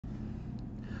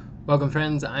Welcome,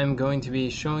 friends. I'm going to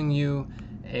be showing you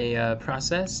a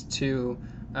process to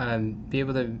be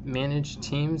able to manage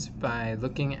teams by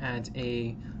looking at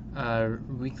a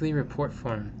weekly report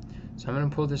form. So I'm going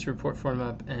to pull this report form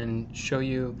up and show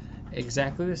you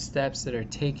exactly the steps that are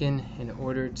taken in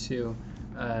order to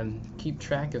keep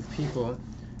track of people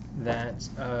that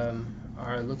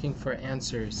are looking for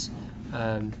answers.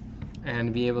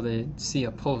 And be able to see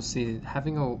a pulse. See,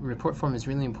 having a report form is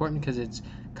really important because it's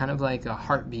kind of like a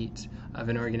heartbeat of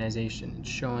an organization. It's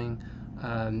showing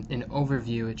an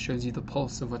overview. It shows you the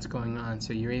pulse of what's going on,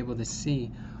 so you're able to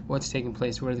see what's taking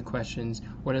place. What are the questions?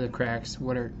 What are the cracks?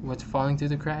 What's falling through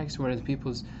the cracks? What are the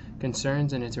people's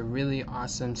concerns? And it's a really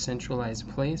awesome centralized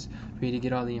place for you to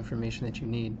get all the information that you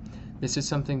need. This is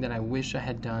something that I wish I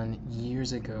had done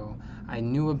years ago. I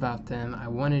knew about them. I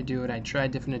wanted to do it. I tried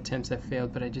different attempts that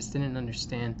failed, but I just didn't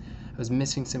understand. I was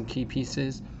missing some key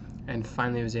pieces, and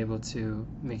finally was able to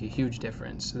make a huge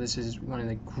difference. So this is one of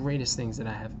the greatest things that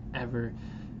I have ever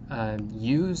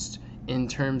used in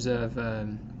terms of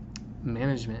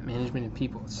management of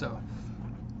people. So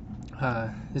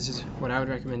this is what I would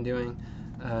recommend doing.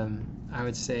 I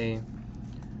would say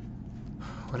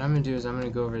what I'm going to do is I'm going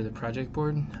to go over to the project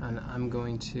board, and I'm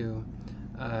going to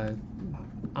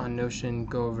on Notion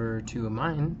go over to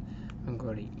mine. I'm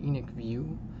going to go to Enoch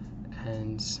View,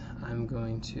 and I'm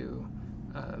going to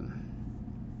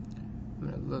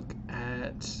look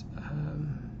at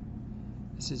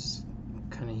this is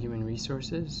kind of human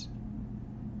resources,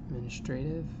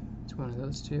 administrative. It's one of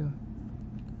those two.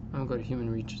 I'm going to go to human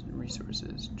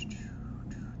resources.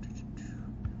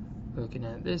 Looking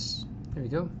at this, there we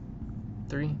go.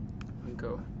 3. I'm going to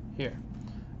go here.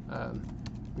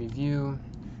 Review.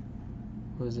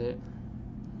 What was it?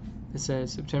 It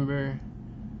says September.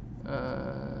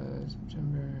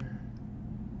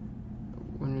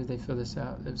 When did they fill this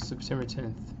out? It was September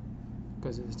 10th.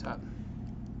 Goes at the top.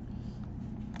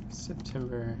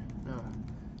 September, no,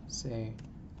 say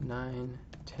 9,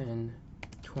 10,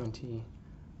 20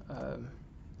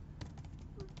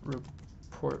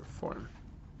 report form.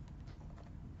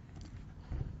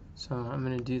 So I'm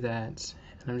going to do that,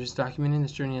 and I'm just documenting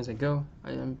this journey as I go.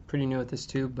 I'm pretty new at this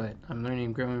too, but I'm learning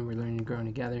and growing. We're learning and growing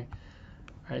together.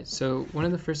 Alright, so one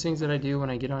of the first things that I do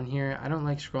when I get on here, I don't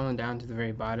like scrolling down to the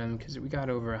very bottom because we got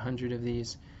over 100 of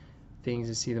these things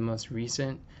to see the most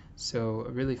recent. So a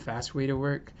really fast way to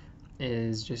work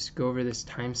is just go over this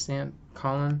timestamp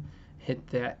column, hit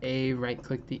that A, right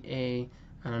click the A,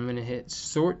 and I'm going to hit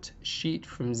sort sheet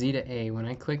from Z to A. When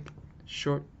I click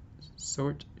sort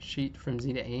sheet from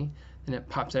Z to A, then it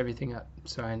pops everything up.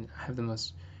 So I have the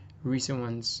most recent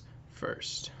ones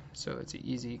first. So it's an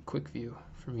easy, quick view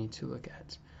for me to look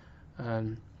at.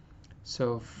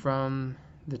 So from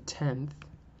the 10th,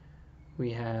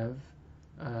 we have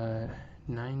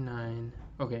 9.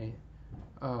 Okay.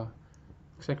 Oh,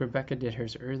 looks like Rebecca did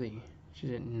hers early. She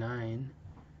did 9.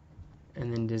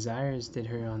 And then Desires did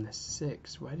her on the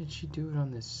 6th. Why did she do it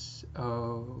on this?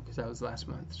 Oh, because that was last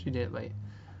month. She did it late.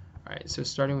 Alright, so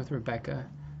starting with Rebecca,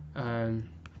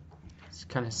 just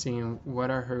kind of seeing what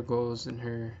are her goals and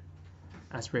her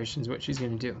aspirations, what she's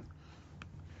going to do.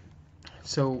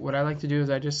 So what I like to do is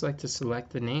I just like to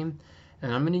select the name,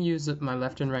 and I'm going to use my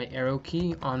left and right arrow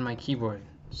key on my keyboard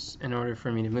in order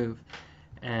for me to move.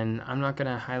 And I'm not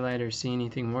going to highlight or see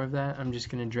anything more of that. I'm just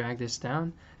going to drag this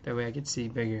down. That way I can see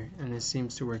bigger, and this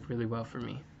seems to work really well for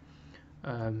me.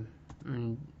 And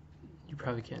you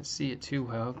probably can't see it too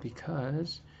well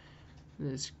because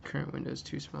this current window is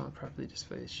too small to properly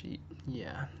display the sheet.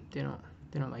 Yeah, they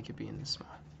don't like it being this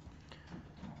small.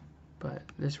 But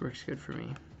this works good for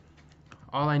me.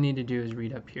 All I need to do is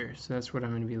read up here, so that's what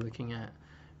I'm going to be looking at.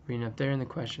 Reading up there in the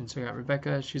question. So I got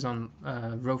Rebecca, she's on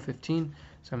row 15,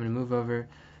 so I'm going to move over.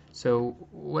 So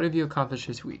what have you accomplished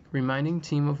this week? Reminding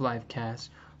team of Livecast,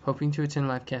 hoping to attend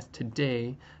Livecast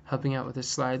today, helping out with the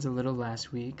slides a little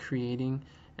last week, creating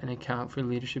an account for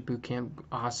Leadership Bootcamp,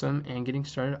 awesome, and getting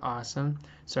started, awesome.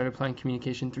 Started applying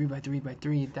communication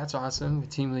 3x3x3, that's awesome with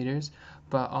team leaders,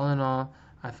 but all in all,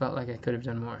 I felt like I could have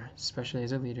done more, especially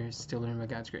as a leader, still learning by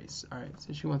God's grace. Alright,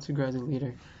 so she wants to grow as a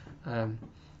leader.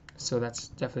 So that's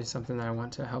definitely something that I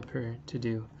want to help her to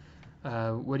do.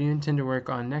 What do you intend to work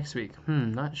on next week?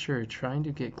 Not sure. Trying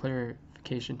to get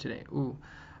clarification today. Ooh,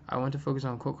 I want to focus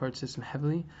on quote card system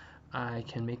heavily. I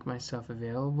can make myself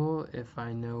available if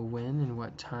I know when and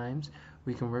what times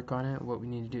we can work on it, what we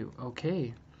need to do.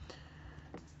 Okay.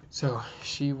 So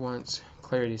she wants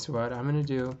clarity. So what I'm going to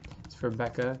do is for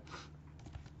Becca,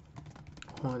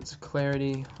 wants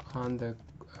clarity on the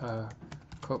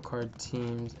quote card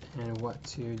teams and what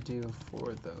to do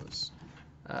for those.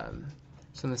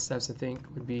 some of the steps I think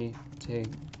would be to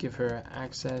give her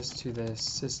access to the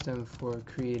system for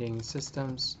creating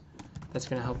systems. That's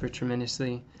going to help her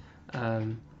tremendously,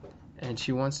 and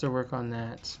she wants to work on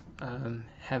that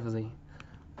heavily.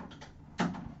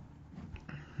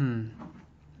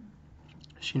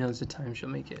 She knows the time she'll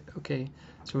make it. Okay,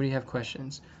 so what do you have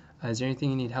questions? Is there anything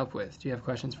you need help with? Do you have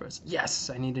questions for us? Yes,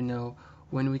 I need to know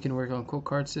when we can work on quote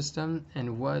card system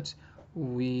and what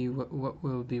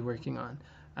we'll be working on.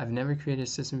 I've never created a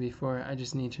system before. I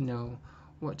just need to know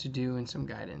what to do and some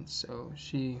guidance. So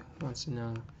she wants to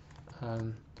know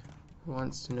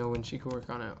when she can work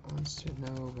on it. Wants to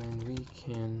know when we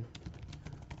can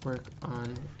work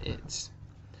on it.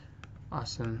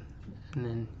 Awesome. And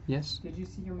then, yes? Did you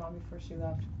see your mom before she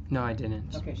left? No, I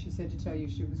didn't. Okay, she said to tell you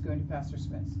she was going to Pastor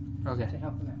Smith's. Okay. To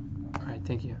help him out. All right,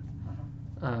 thank you.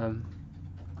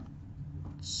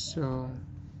 So,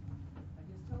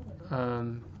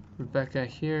 Rebecca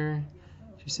here,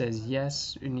 she says,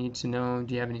 yes, we need to know,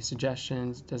 do you have any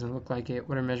suggestions? Doesn't look like it.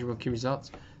 What are measurable key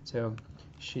results? So,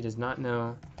 she does not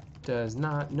know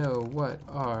what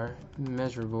are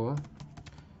measurable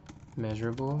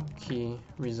key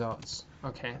results.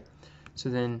 Okay, so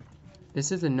then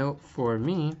this is a note for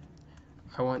me.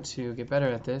 I want to get better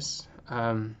at this.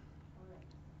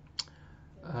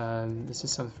 This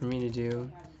is something for me to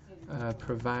do.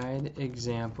 Provide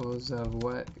examples of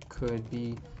what could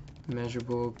be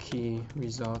measurable key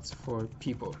results for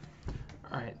people.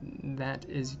 Alright, that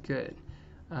is good.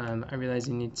 I realize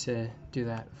you need to do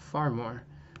that far more.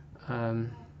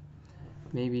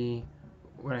 Maybe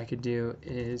what I could do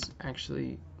is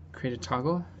actually create a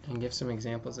toggle and give some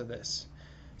examples of this.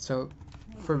 So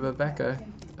for Rebecca,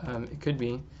 it could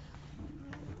be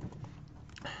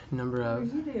number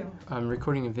of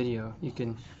recording a video. You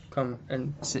can come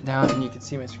and sit down and you can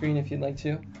see my screen if you'd like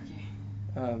to.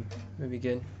 That'd be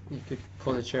good. You could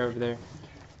pull the chair over there.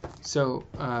 So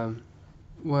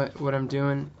what I'm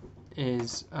doing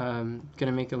is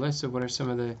gonna make a list of what are some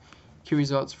of the key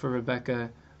results for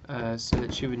Rebecca, so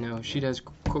that she would know. She does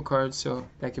quote cards, so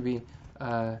that could be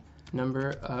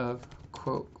number of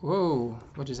quote. Whoa!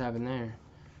 What just happened there?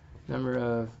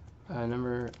 Number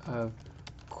of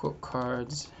quote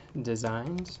cards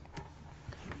designed,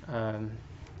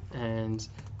 and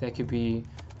that could be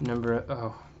number of,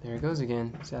 oh, there it goes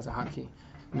again. So that's a hotkey.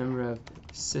 Number of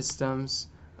systems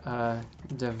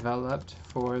developed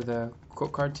for the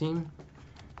quote card team,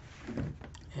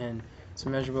 and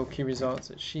some measurable key results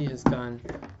that she has done.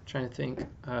 I'm trying to think.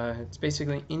 It's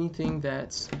basically anything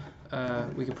that's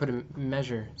we could put a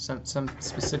measure, some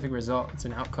specific result. It's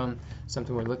an outcome,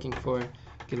 something we're looking for. You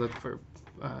could look for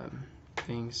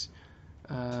things.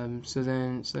 So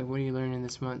what are you learning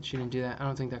this month? She didn't do that. I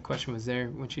don't think that question was there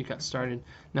when she got started.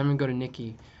 Now I'm going to go to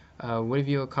Nikki. What have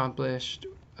you accomplished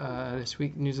this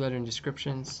week? Newsletter and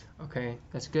descriptions. Okay,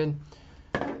 that's good.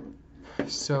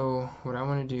 So what I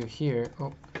want to do here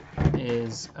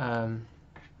is I'm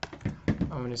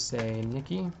going to say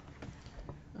Nikki,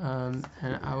 and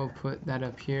I will put that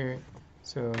up here.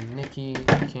 So Nikki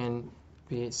can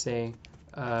say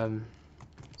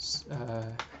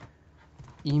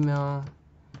email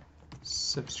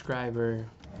subscriber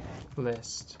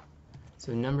list.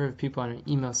 So the number of people on her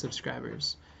email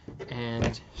subscribers,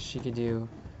 and she could do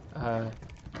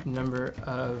number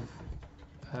of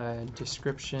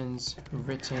descriptions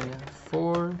written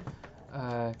for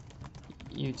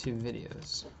YouTube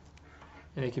videos,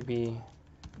 and it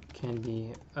can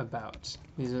be about.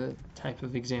 These are the type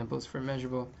of examples for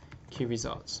measurable key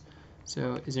results.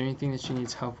 So is there anything that she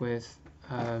needs help with?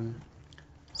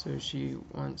 So she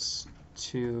wants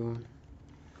to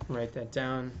write that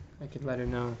down. I could let her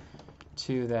know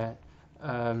too that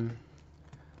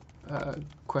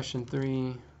question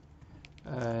 3,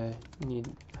 need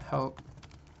help.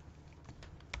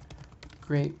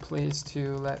 Great place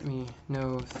to let me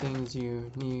know things you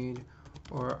need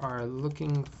or are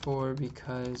looking for,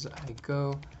 because I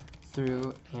go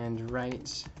through and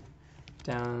write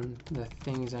down the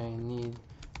things I need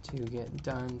to get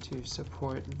done to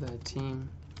support the team,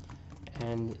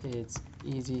 and it's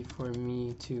easy for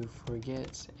me to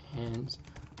forget and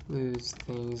lose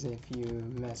things if you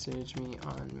message me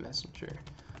on Messenger.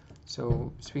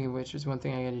 So speaking of which, there's one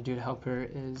thing I got to do to help her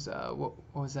is what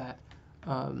was that?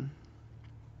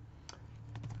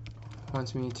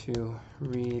 Wants me to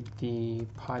read the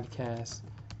podcast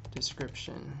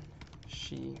description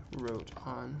she wrote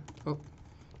on a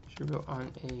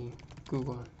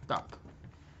Google Doc.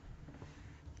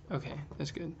 Okay,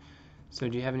 that's good. So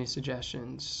do you have any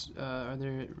suggestions? Are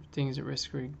there things at risk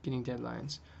for getting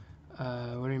deadlines?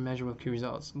 What are your measurable key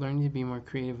results? Learning to be more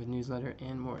creative with newsletter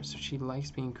and more. So she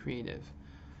likes being creative.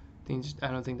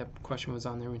 don't think that question was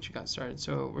on there when she got started.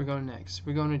 So we're going next.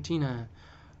 We're going to Tina.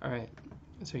 All right.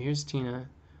 So here's Tina.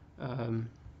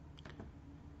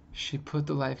 She put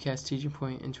the livecast teaching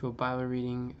point into a Bible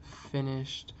reading,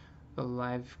 finished the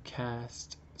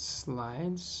livecast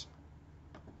slides.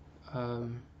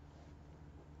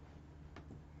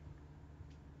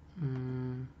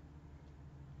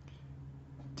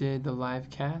 Did the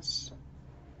livecast?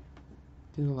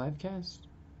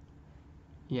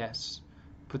 Yes.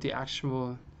 Put the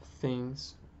actual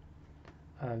things.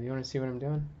 You want to see what I'm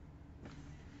doing?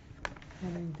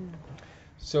 What are you doing?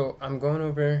 So I'm going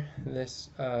over this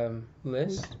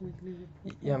list. Weekly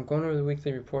report. Yeah, I'm going over the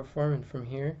weekly report form, and from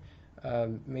here,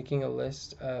 making a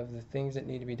list of the things that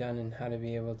need to be done and how to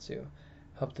be able to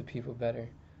help the people better.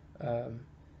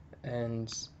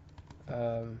 And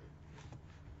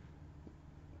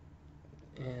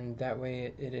that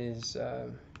way it is.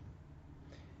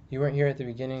 You weren't here at the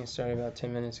beginning. It started about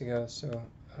 10 minutes ago, so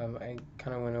I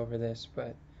kind of went over this,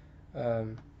 but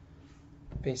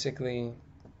basically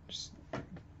just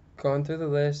going through the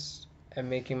list and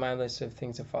making my list of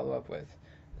things to follow up with.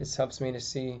 This helps me to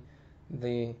see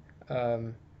the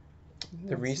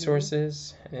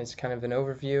resources, and it's kind of an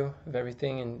overview of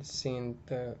everything, and seeing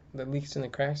the leaks and the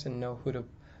cracks, and know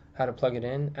how to plug it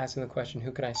in. Asking the question,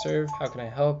 who can I serve? How can I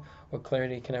help? What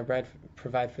clarity can I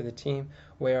provide for the team?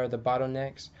 Where are the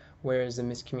bottlenecks? Where is the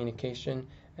miscommunication?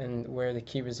 And where are the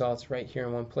key results right here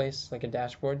in one place, like a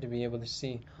dashboard, to be able to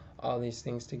see all these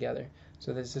things together.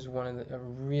 So this is a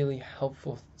really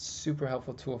helpful, super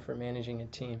helpful tool for managing a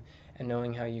team and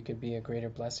knowing how you could be a greater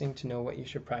blessing, to know what you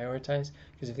should prioritize.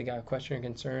 Because if they got a question or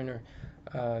concern or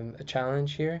a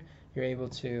challenge here, you're able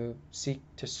to seek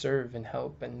to serve and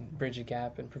help and bridge a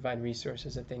gap and provide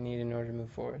resources that they need in order to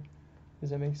move forward. Does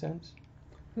that make sense?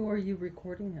 Who are you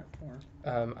recording it for?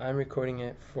 I'm recording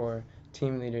it for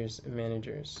team leaders and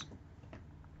managers.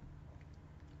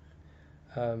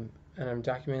 And I'm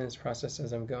documenting this process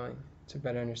as I'm going to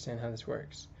better understand how this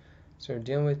works. So we're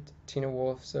dealing with Tina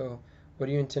Wolf. So what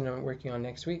do you intend on working on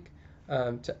next week?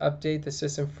 To update the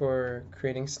system for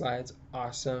creating slides.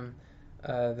 Awesome.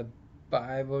 The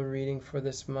Bible reading for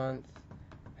this month,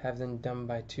 have them done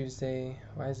by Tuesday.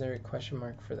 Why is there a question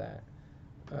mark for that?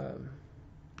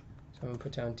 So I'm going to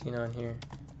put down Tina on here.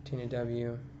 Tina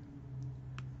W.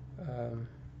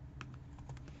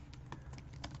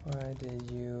 Why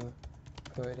did you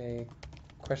put a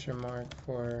question mark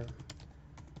for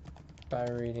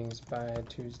Bible readings by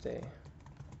Tuesday?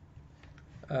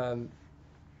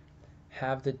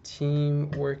 Have the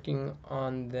team working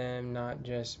on them, not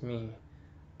just me,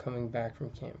 coming back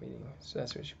from camp meeting. So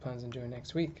that's what she plans on doing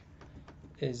next week.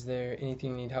 Is there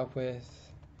anything you need help with?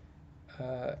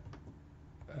 Are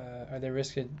there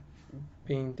risks of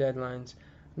being deadlines?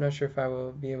 I'm not sure if I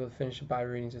will be able to finish the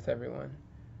Bible readings with everyone,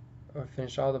 or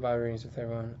finish all the Bible readings with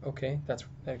everyone. Okay, that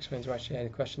explains why she had a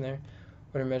question there.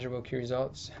 What are measurable key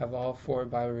results? Have all 4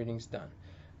 Bible readings done.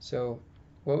 So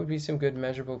what would be some good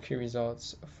measurable key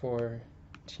results for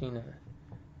Tina?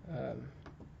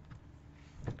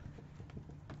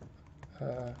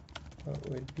 What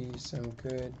would be some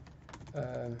good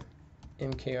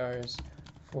MKRs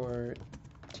for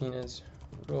Tina's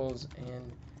roles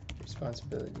and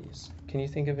responsibilities? Can you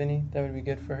think of any that would be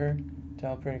good for her to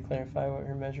help her to clarify what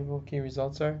her measurable key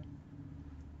results are?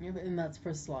 And that's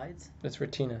for slides? That's for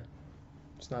Tina.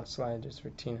 It's not slides, it's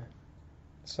for Tina.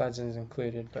 Slides is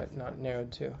included, but not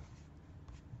narrowed to.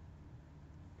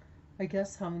 I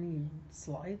guess how many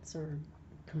slides are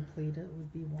completed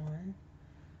would be one.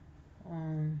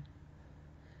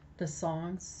 The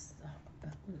songs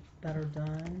that are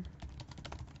done.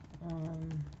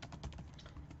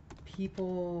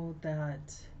 People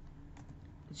that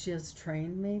she has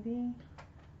trained, maybe.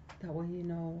 That way you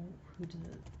know who to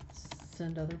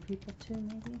send other people to,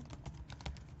 maybe.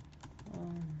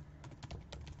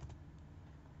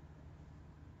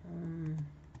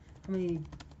 How many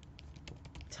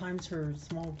times her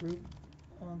small group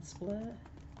split?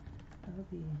 That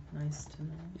would be nice to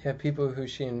know. Yeah, people who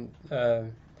she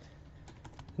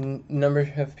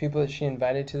number of people that she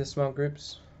invited to the small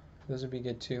groups. Those would be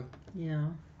good too. Yeah.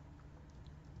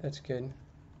 That's good.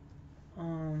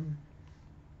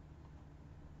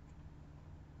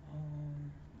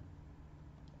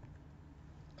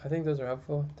 I think those are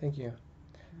helpful. Thank you.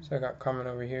 So I got Carmen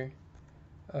over here.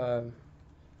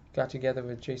 Got together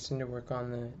with Jason to work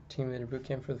on the team leader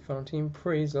bootcamp for the phone team.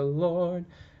 Praise the Lord.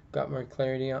 Got more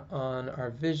clarity on our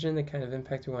vision, the kind of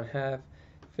impact we want to have.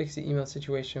 Fix the email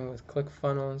situation with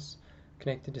ClickFunnels.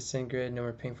 Connected to SendGrid. No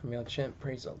more paying for MailChimp.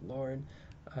 Praise the Lord.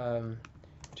 So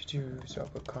I'll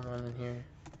put Carmen in here.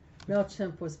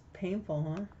 MailChimp was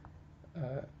painful,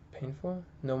 huh? Painful?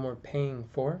 No more paying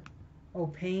for? Oh,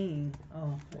 paying.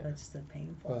 Oh, Yeah. I just said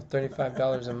painful. Well,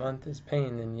 $35 a month is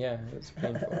pain, then yeah, it's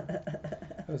painful.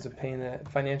 It was a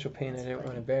financial pain That's I didn't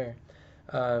want to funny. bear.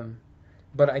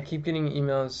 But I keep getting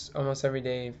emails almost every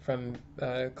day from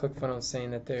ClickFunnels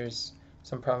saying that there's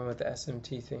some problem with the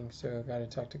SMT thing, so I got to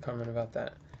talk to Carmen about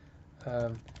that.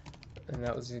 And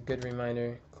that was a good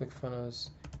reminder. ClickFunnels,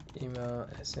 email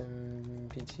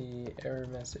SMPT error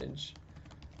message.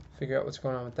 Figure out what's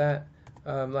going on with that.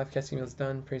 Livecast email's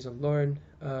done. Praise the Lord.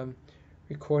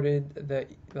 Recorded the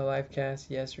livecast.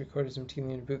 Yes, recorded some Team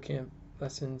Leader Bootcamp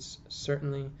lessons.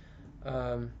 Certainly.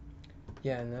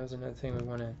 Yeah, and that was another thing we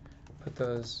want to put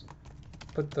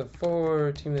the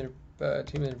 4 Team Leader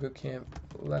Bootcamp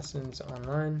lessons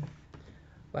online.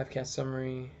 Livecast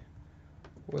summary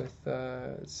with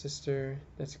sister.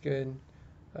 That's good.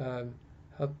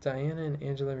 Helped Diana and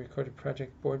Angela record a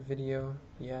project board video.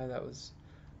 Yeah, that was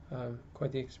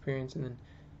quite the experience. And then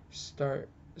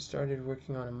started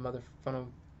working on a mother funnel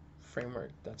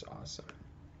framework. That's awesome.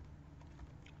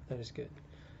 That is good.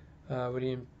 What do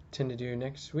you intend to do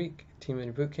next week? Team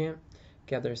Leader Bootcamp.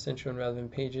 Gather essential and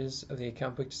relevant pages of the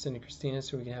account book to send to Christina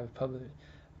so we can have a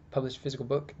published physical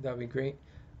book. That would be great.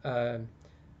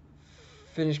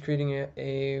 Finish creating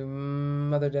a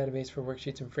mother database for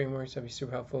worksheets and frameworks. That'd be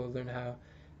super helpful. Learn how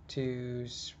to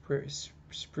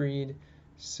spread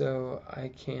so I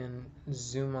can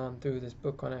zoom on through this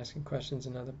book on asking questions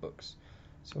and other books.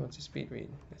 So once a speed read.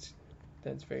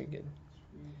 That's very good.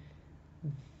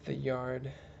 The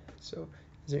yard. So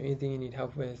is there anything you need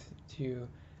help with? Do you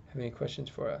have any questions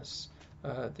for us?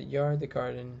 The yard, the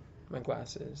garden, my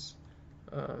glasses.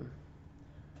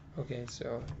 Okay,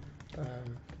 so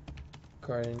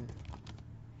garden.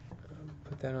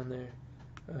 Put that on there.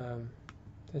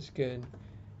 That's good.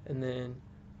 And then,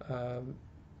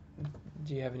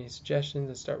 do you have any suggestions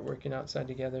to start working outside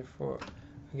together for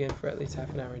at least half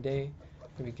an hour a day?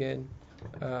 That'd be good.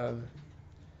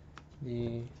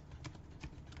 The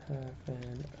half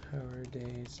an hour a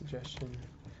day suggestion.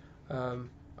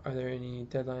 Are there any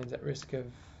deadlines at risk of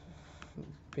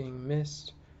being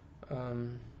missed?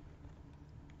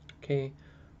 Okay.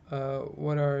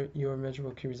 What are your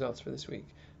measurable key results for this week?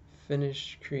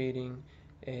 Finish creating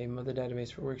a mother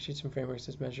database for worksheets and frameworks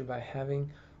as measured by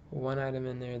having one item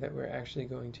in there that we're actually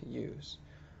going to use.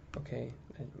 Okay,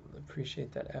 I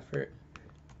appreciate that effort.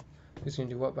 Who's going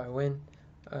to do what by when?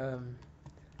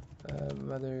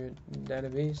 Mother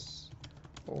database,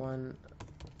 one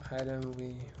item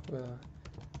we will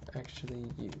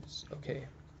actually use. Okay.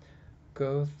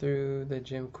 Go through the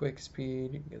gym quick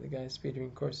speed. The guy's speed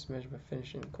reading course is measured by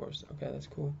finishing the course. Okay, that's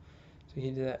cool. So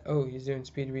he did that. Oh, he's doing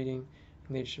speed reading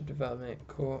and leadership development.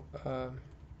 Cool.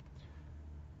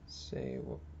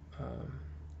 So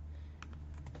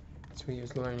he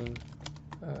was learning.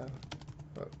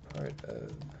 What part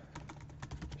of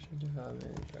leadership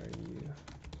development are you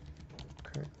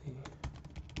currently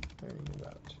learning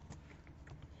about?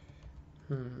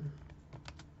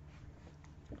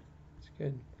 That's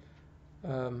good.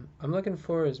 I'm looking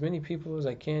for as many people as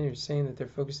I can who are saying that they're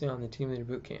focusing on the Team Leader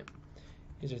Bootcamp.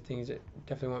 These are things that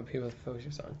definitely want people to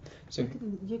focus on. So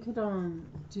you could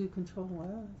do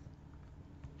Control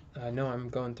F. No, I'm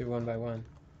going through one by one.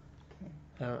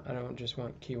 Okay. I don't just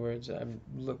want keywords. I'm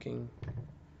looking.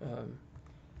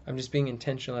 I'm just being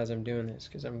intentional as I'm doing this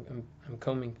because I'm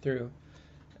combing through,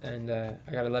 and I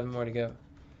got 11 more to go.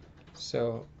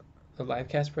 So the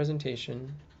livecast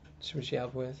presentation, that's what you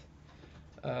help with.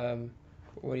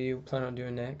 What do you plan on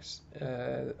doing next?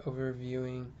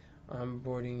 Overviewing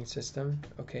onboarding system.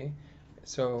 Okay.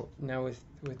 So now with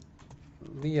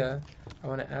Leah, I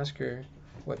want to ask her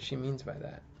what she means by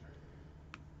that.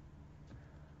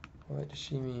 What does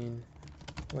she mean?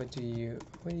 What do you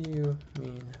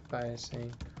mean by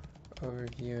saying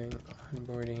overviewing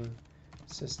onboarding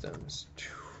systems?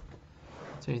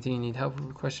 Is there anything you need help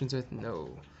or questions with?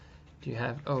 No. Do you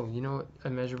have? Oh, you know what? A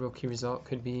measurable key result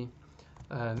could be.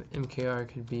 MKR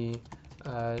could be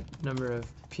number of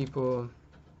people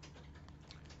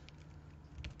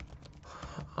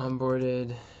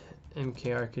onboarded.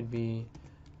 MKR could be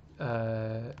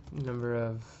number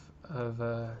of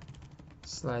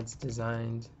slides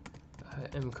designed.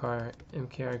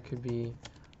 MKR could be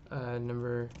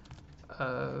number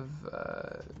of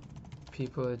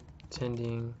people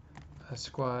attending a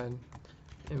squad.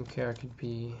 MKR could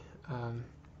be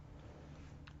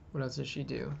what else does she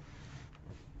do?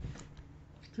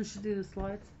 Does she do the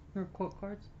slides or quote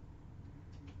cards?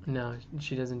 No,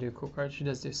 she doesn't do quote cards. She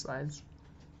does do slides.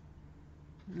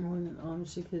 When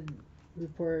she could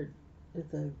report if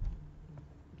the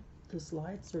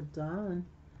slides are done.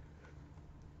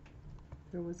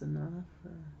 There was enough.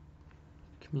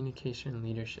 communication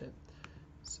leadership.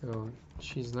 So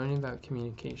she's learning about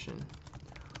communication.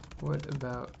 What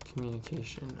about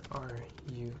communication are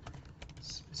you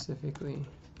specifically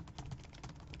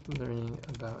learning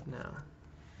about now?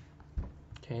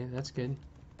 Okay, that's good.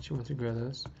 She wants to grow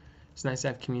those. It's nice to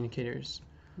have communicators.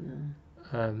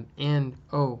 Yeah. And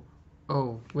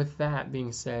with that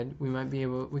being said, we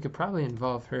could probably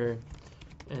involve her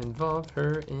in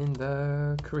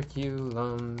the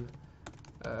curriculum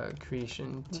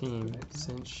creation team, a good idea.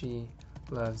 since she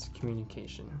loves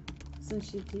communication. Isn't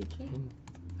she a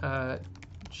teacher?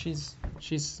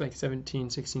 She's like 17,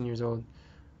 16 years old.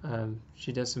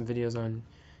 She does some videos on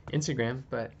Instagram,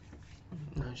 but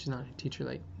no, she's not a teacher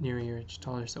like near your age,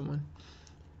 taller someone.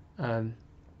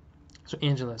 So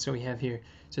Angela, so we have here, it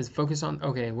says focus on,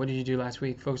 okay, what did you do last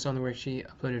week? Focus on the worksheet,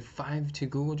 uploaded 5 to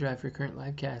Google Drive for current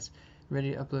live cast,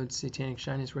 ready to upload Satanic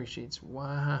Shyness worksheets.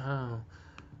 Wow.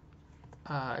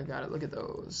 I gotta look at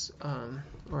those,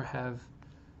 or have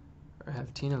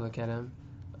Tina look at them.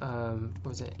 What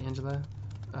was it, Angela?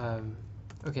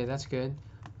 Okay, that's good.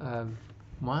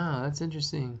 Wow, that's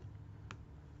interesting.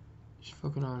 She's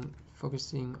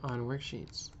focusing on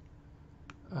worksheets.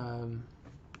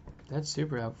 That's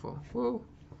super helpful. Whoa.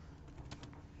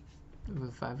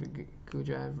 With 5 Google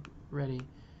Drive ready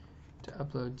to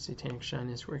upload Satanic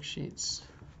Shyness worksheets.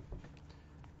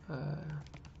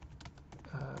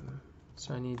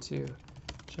 So I need to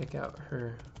check out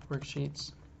her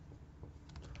worksheets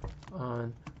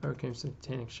on Overcoming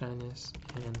Satanic Shyness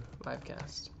and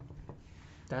Livecast.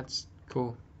 That's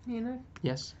cool. Enoch,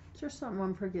 Yes, is there something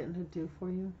I'm forgetting to do for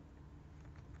you?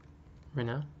 right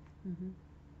now? Mm-hmm.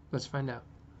 Let's find out.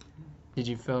 Did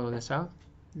you fill this out?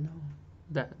 No.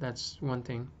 That's one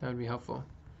thing that would be helpful.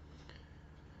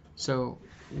 So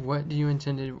what do you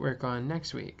intend to work on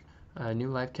next week? New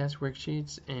livecast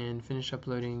worksheets and finish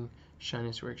uploading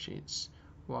Shyness worksheets.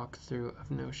 Walkthrough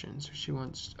of Notion. So she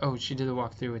did a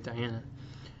walkthrough with Diana.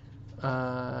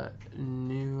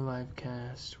 New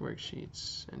livecast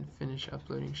worksheets and finish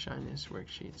uploading Shyness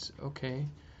worksheets. Okay.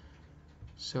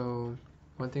 So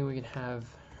one thing we could have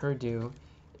her do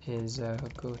is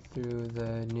go through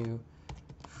the new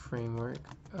framework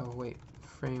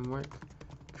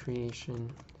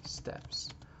creation steps.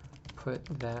 Put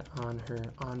that on her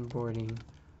onboarding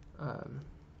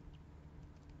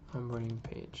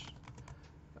page.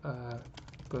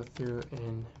 Go through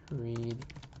and read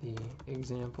the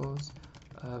examples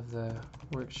of the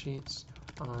worksheets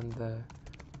on the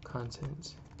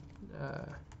content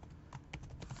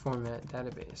format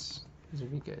database. These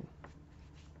would be good.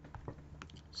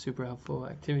 Super helpful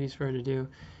activities for her to do.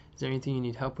 Is there anything you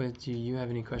need help with? Do you have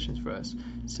any questions for us?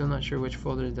 Still not sure which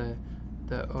folder the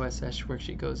OSS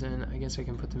worksheet goes in. I guess I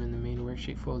can put them in the main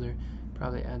worksheet folder.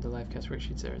 Probably add the livecast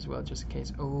worksheets there as well, just in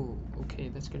case. Oh, okay,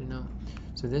 that's good to know.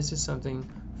 So this is something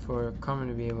for Cameron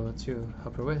to be able to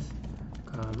help her with.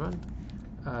 Cameron.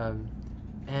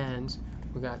 And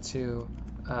we got to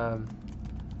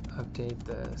update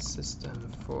the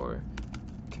system for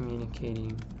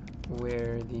communicating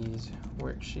where these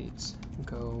worksheets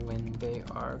go when they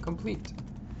are complete.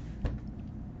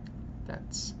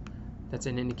 That's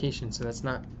an indication. So that's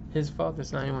not his fault.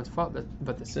 That's not anyone's fault.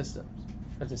 But the system.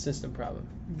 That's a system problem.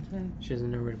 Okay. She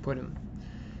doesn't know where to put them.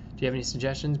 Do you have any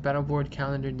suggestions? Battleboard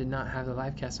calendar did not have the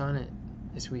live cast on it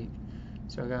this week,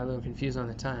 so I got a little confused on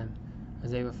the time. I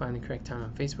was able to find the correct time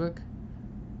on Facebook,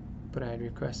 but I had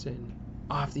requested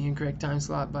off the incorrect time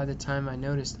slot by the time I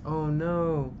noticed. Oh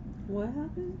no! What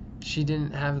happened? She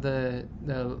didn't have the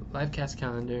live cast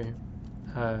calendar.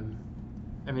 I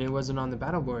mean, it wasn't on the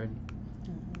battle board,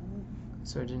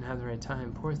 so it didn't have the right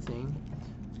time. Poor thing.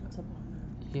 That's a bummer.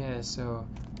 Yeah, so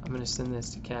I'm gonna send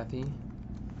this to Kathy.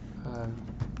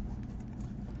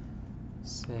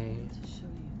 Say To show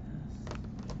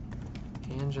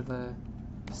you Angela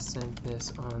sent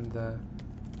this on the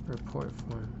report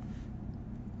form.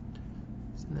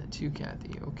 Send that to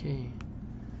Kathy. Okay.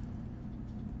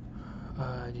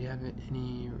 Do you have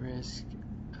any risk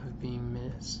of being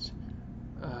missed?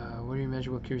 What are your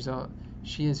measurable key results?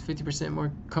 She is 50%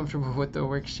 more comfortable with the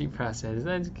worksheet process.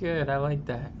 That's good. I like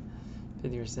that.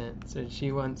 50%. So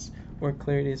she wants more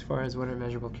clarity as far as what are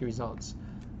measurable key results.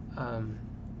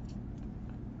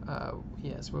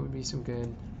 Yes, what would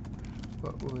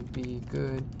be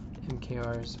good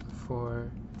MKRs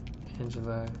for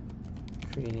Angela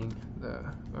creating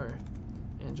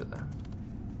Angela.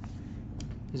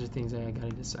 These are things that I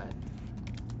gotta decide.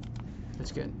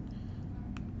 That's good.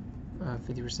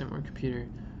 50% more computer.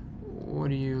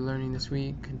 What are you learning this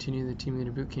week? Continue the team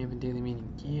leader boot camp and daily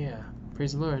meeting. Yeah,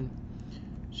 praise the Lord.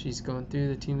 She's going through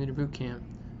the team leader boot camp.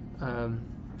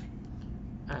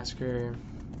 Ask her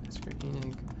Jessica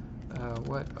Enig.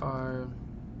 What are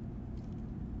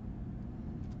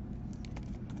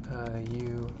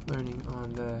you learning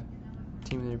on the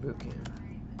team leader bootcamp?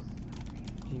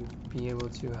 You be able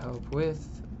to help with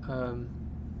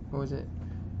what was it?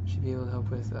 Should be able to help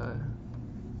with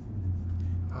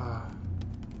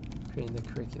creating the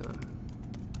curriculum.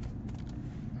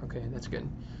 Okay, that's good.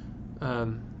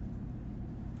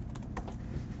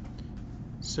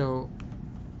 So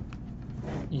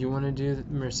you want to do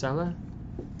Marcella?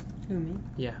 Who, me?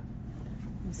 Yeah.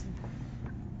 Let me see.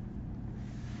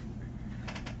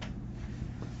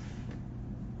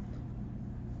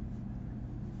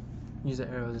 Use the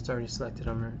arrow that's already selected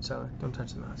on Marcella. Don't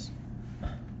touch the mouse.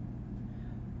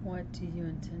 What do you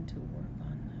intend to work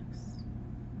on next?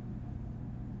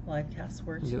 Livecast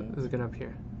worksheet? Looking up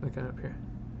here. Looking up here.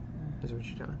 Is what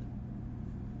you're doing.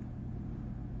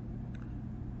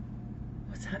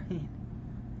 What's that mean?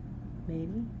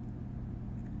 Maybe?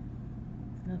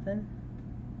 Nothing?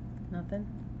 Nothing?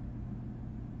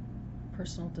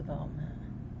 Personal development.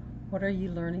 What are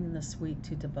you learning this week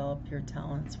to develop your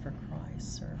talents for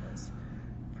Christ service?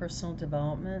 Personal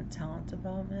development, talent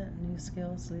development, new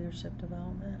skills, leadership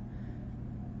development.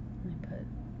 Let me put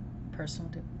personal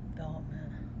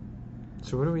development.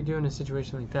 So what do we do in a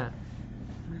situation like that?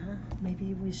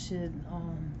 Maybe we should,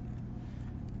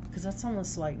 because that's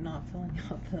almost like not filling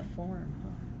out the form,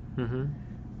 huh? Mm-hmm.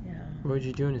 Yeah. What would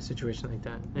you do in a situation like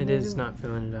that? It Maybe is not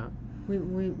filling it out. We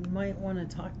might want to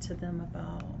talk to them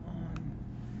about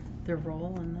their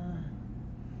role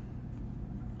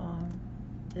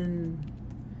in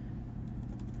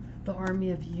the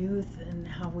army of youth and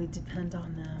how we depend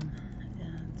on them,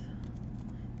 and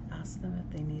ask them if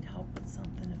they need help with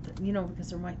something. If they, because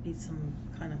there might be some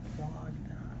kind of clog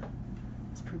that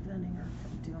is preventing her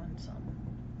from doing something.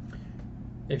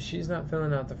 If she's not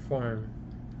filling out the form,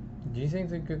 do you think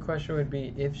the good question would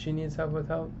be if she needs help with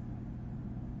help?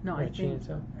 No, Or I she think needs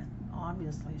help?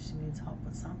 obviously she needs help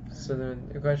with something. So then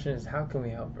the question is, how can we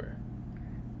help her?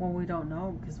 Well, we don't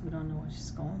know because we don't know what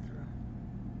she's going through.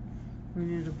 We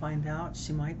need to find out.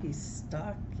 She might be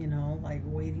stuck, like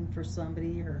waiting for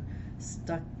somebody, or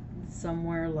stuck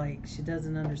somewhere like she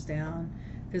doesn't understand.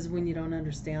 Because when you don't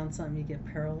understand something, you get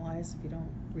paralyzed if you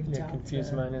don't reach out.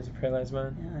 Confused mind is a paralyzed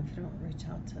mind. Yeah, if you don't reach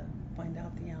out to find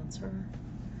out the answer,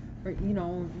 or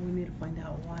we need to find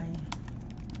out why.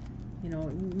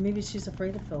 Maybe she's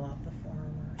afraid to fill out the form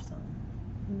or something.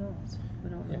 Who knows? We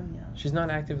don't know yet. She's not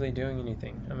actively doing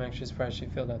anything. I'm actually surprised she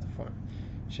filled out the form.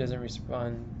 She doesn't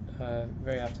respond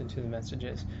very often to the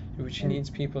messages. She needs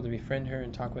people to befriend her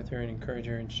and talk with her and encourage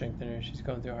her and strengthen her. She's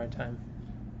going through a hard time.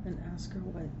 And ask her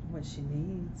what she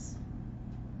needs.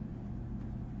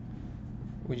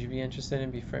 Would you be interested in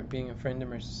being a friend to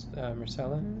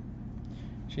Marcella? Mm-hmm.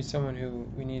 She's someone who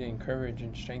we need to encourage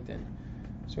and strengthen.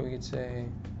 So we could say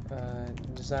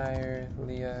Desire,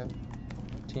 Leah,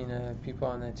 Tina, people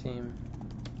on that team.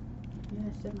 Yeah,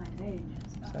 it's in my page.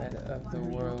 Side of the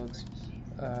world.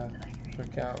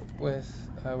 Work out with.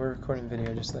 We're recording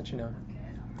video, just to let you know.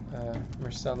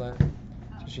 Marcella,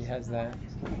 so she has that,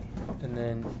 and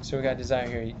then so we got Desire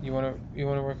here. You wanna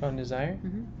work on Desire?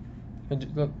 Mm-hmm.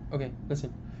 And look, okay,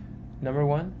 listen. Number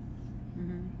one,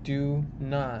 Mm-hmm.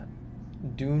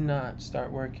 do not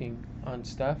start working on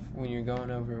stuff when you're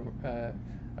going over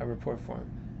a report form.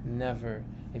 Never.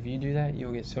 If you do that,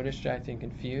 you'll get so distracted and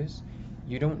confused.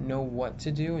 You don't know what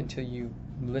to do until you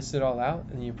list it all out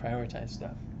and you prioritize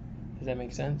stuff. Does that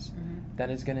make sense? Mm-hmm. That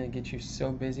is going to get you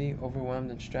so busy,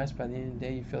 overwhelmed, and stressed. By the end of the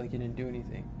day, you feel like you didn't do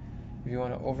anything. If you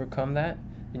want to overcome that,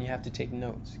 then you have to take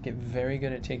notes. Get very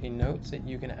good at taking notes that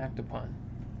you can act upon.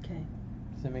 Okay.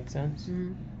 Does that make sense?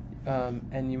 Mm-hmm.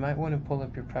 And you might want to pull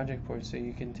up your project board so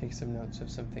you can take some notes of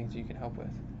some things you can help with.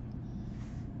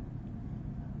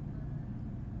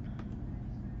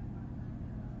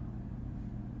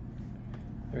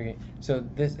 There we go. So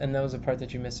this, and that was the part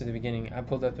that you missed at the beginning. I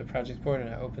pulled up the project board and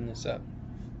I opened this up.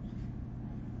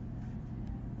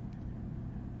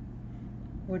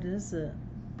 What is it?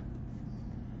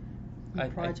 The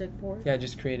project board? Yeah, I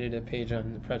just created a page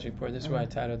on the project board. This is why I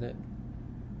titled it.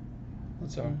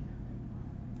 That's all.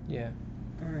 Yeah.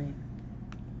 All right.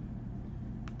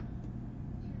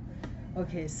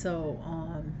 Okay, so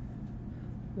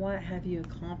what have you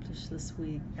accomplished this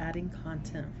week adding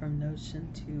content from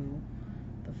Notion to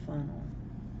the funnel?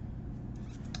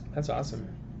 That's awesome.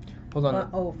 Hold on.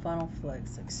 Funnel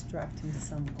Flicks, extracting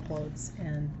some quotes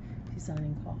and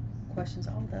designing questions.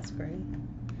 Oh, that's great.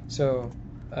 So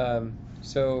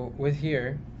with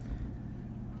here,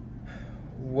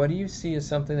 what do you see as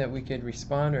something that we could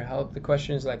respond or help? The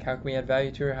question is like, how can we add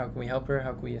value to her? How can we help her?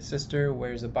 How can we assist her?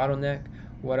 Where's the bottleneck?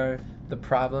 What are the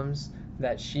problems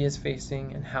that she is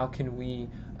facing, and how can we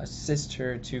assist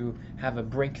her to have a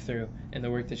breakthrough in the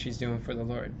work that she's doing for the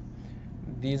Lord.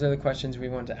 These are the questions we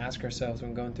want to ask ourselves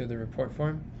when going through the report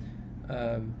form.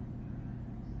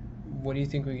 What do you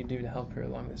think we could do to help her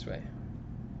along this way?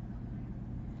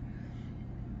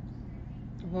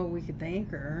 Well, we could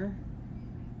thank her.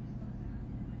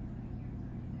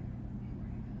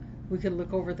 We could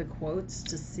look over the quotes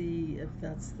to see if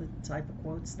that's the type of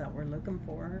quotes that we're looking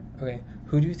for. Okay,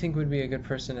 who do you think would be a good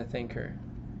person to thank her?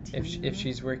 If Tina?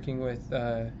 she's working with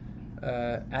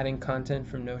adding content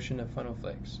from Notion of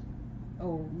Funnelflix,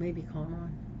 Oh, maybe Conron.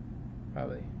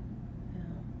 probably. Yeah.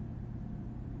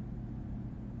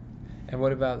 And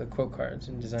what about the quote cards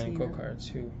and designing quote Tina.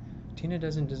 cards? Tina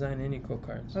doesn't design any quote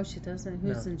cards. Oh, she doesn't?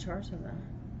 Who's No. in charge of that?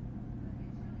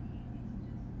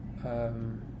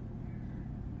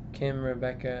 Kim,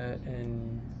 Rebecca,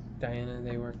 and Diana,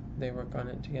 they work on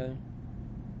it together.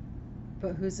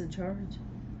 But who's in charge?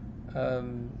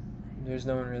 There's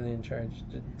no one really in charge.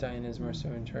 Diana's more so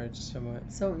in charge, somewhat.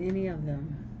 So any of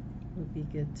them would be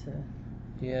good to.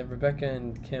 Yeah, Rebecca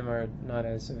and Kim are not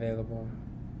as available.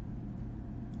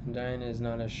 And Diana is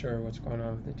not as sure what's going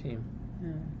on with the team.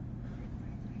 Yeah.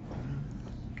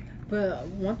 But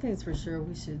one thing's for sure,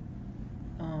 we should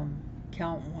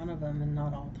count one of them and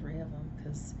not all three of them,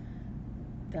 because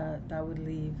that would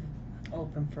leave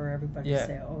open for everybody Yeah. to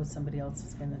say, oh, somebody else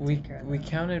is going to We take care of we that.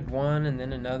 counted one and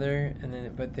then another, and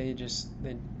then but they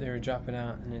were dropping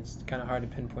out, and it's kind of hard to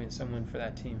pinpoint someone for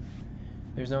that team.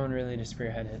 There's no one really to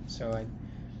spearhead it, so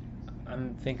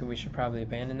I'm thinking we should probably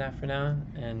abandon that for now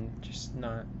and just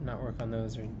not work on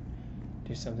those or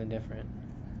do something different.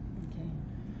 Okay.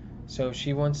 So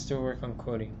she wants to work on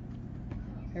quoting.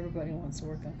 Everybody wants to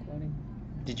work on quoting.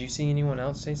 Did you see anyone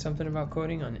else say something about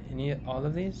quoting on all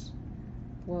of these?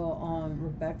 Well,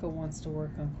 Rebecca wants to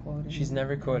work on quoting. She's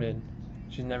never quoted.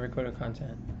 She's never quoted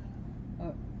content.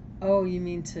 Oh, you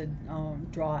mean to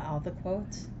draw out the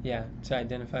quotes? Yeah, to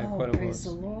identify Oh, quotables. praise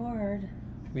the Lord.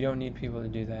 We don't need people to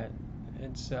do that.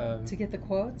 It's To get the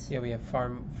quotes? yeah, we have far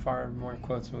more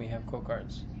quotes than we have quote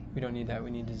cards. We don't need that. We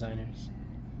need designers.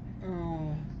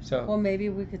 Oh. So Well, maybe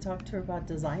we could talk to her about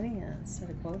designing it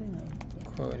instead of quoting them.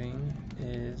 quoting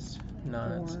is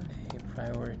not Or- a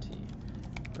priority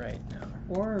right now.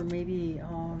 Or maybe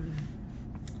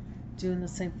doing the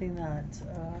same thing that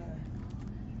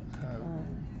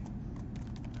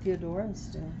Theodora's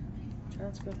doing.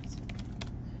 Transcripts.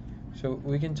 So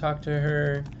we can talk to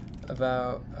her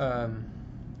about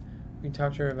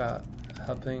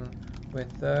helping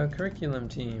with the curriculum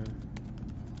team.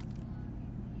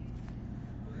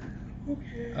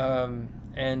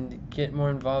 And get more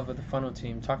involved with the funnel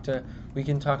team. We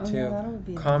can talk Oh, to yeah, that would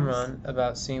be Kamran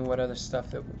about seeing what other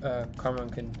stuff that Kamran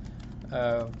could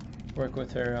work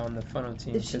with her on the funnel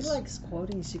team. If she 'cause likes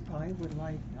quoting, she probably would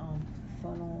like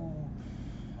funnel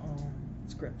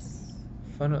scripts.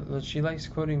 well, she likes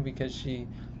quoting because she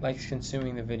likes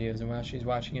consuming the videos, and while she's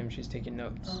watching them, she's taking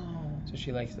notes. Oh. So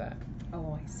she likes that.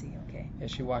 Oh, I see. Okay. Yeah,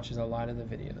 she watches a lot of the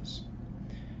videos.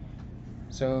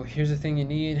 So here's the thing you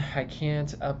need. I can't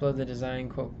upload the design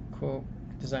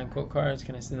quote cards.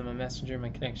 Can I send them on Messenger? My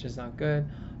connection is not good.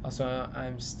 Also,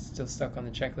 I'm still stuck on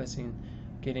the checklisting,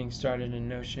 getting started in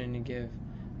Notion to give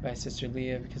by Sister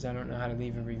Leah because I don't know how to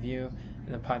leave a review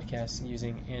in the podcast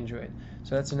using Android.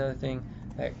 So that's another thing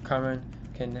that Carmen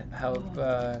can help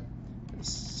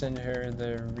send her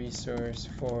the resource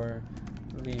for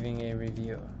leaving a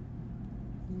review.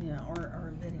 Yeah, or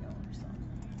a video or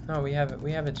something. No, we have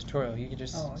a tutorial. You could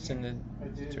just Oh, okay. send it. I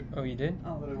did, Oh, you did?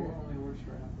 Oh, but it good. only works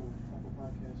for Apple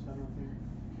Podcasts. I don't think.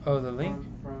 Oh, the link.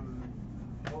 From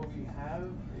what we have,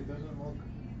 it doesn't look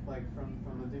like from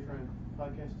the different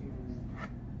podcasting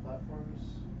platforms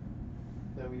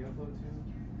that we upload to.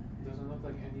 It doesn't look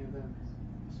like any of them,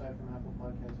 aside from Apple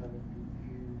Podcasts, have a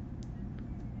review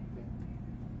link.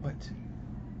 What?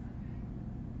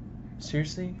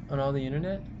 Seriously? On all the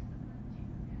internet?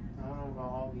 I don't know about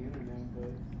all the internet, but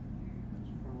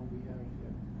from what we have,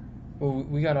 yeah. Well,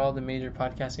 we got all the major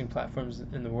podcasting platforms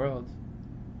in the world.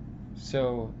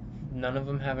 So none of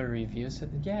them have a review. So,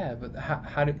 yeah, but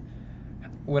how do?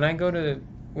 When I go to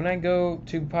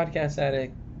Podcast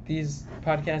Addict, these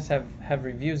podcasts have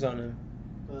reviews on them.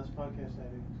 So that's Podcast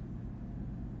Addict.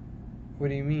 What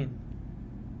do you mean?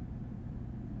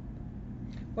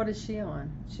 What is she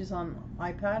on? She's on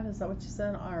iPad, is that what you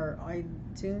said? Or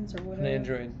iTunes or whatever? On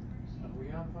Android. Are we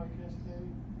on Podcast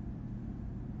Addict?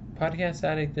 Podcast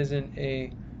Addict isn't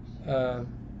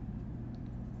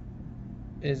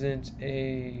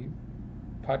a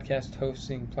podcast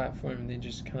hosting platform. They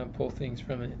just kind of pull things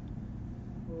from it.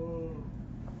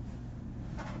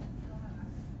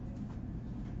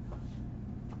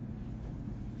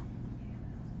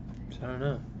 I don't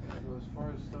know. So as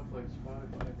far as stuff like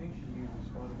Spotify, I think she uses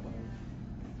Spotify.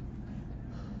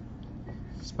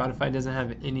 Spotify doesn't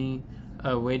have any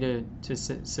way to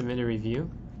submit a review.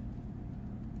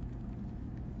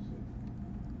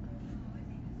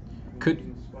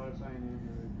 Could- Spotify and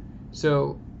Android.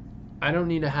 So I don't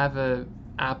need to have a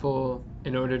Apple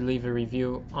in order to leave a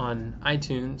review on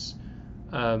iTunes.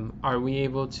 Are we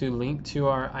able to link to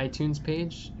our iTunes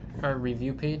page, our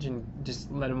review page, and just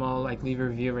let them all like leave a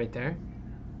review right there?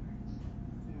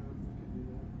 Yeah, we could do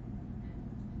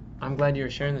that. I'm glad you were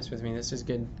sharing this with me. This is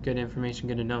good information,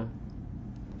 good to know.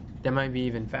 That might be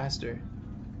even faster.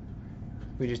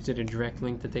 We just did a direct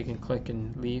link that they can click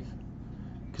and leave.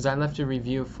 Because I left a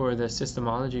review for the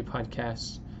Systemology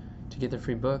podcast to get the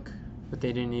free book, but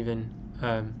they didn't even.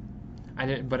 I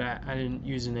didn't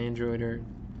use an Android or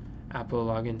Apple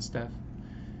login stuff.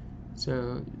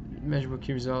 So measurable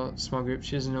key result, small group.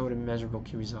 She doesn't know what a measurable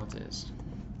key result is.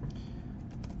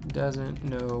 Doesn't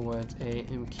know what a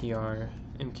MKR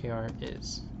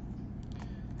is.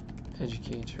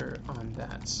 Educate her on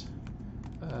that.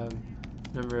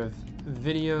 Number of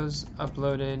videos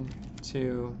uploaded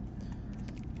to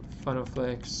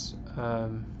Funnelflix.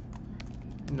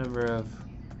 Number of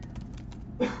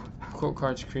quote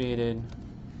cards created.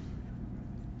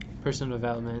 Personal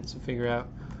development. So figure out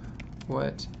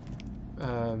what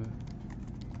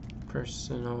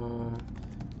personal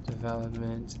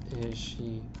development is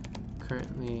she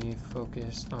currently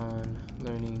focused on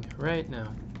learning right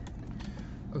now.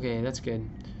 Okay, that's good.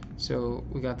 So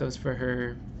we got those for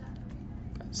her.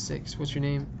 Got 6. What's your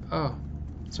name? Oh,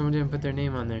 someone didn't put their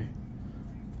name on there.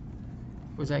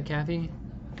 Was that Kathy?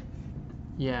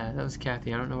 Yeah, that was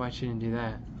Kathy. I don't know why she didn't do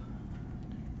that.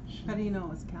 How do you know it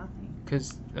was Kathy?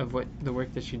 Because of the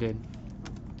work that she did.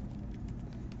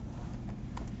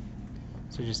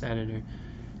 So just added her.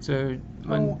 So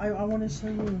I want to show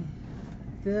you.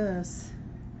 This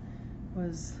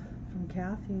was from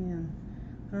Kathy, and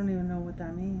I don't even know what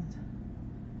that means.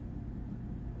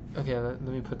 okay, let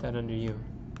me put that under you.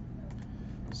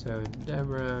 So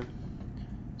Deborah.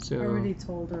 So I already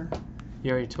told her,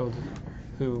 you already told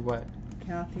who what?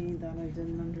 Kathy, that I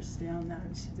didn't understand that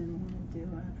and she didn't want to do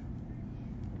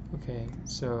it. Okay,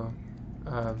 so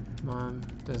Mom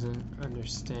doesn't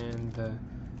understand the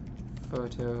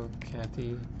photo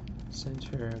Kathy sent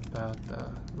her about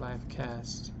the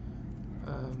livecast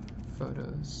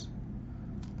photos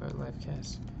or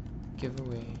livecast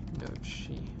giveaway note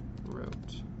she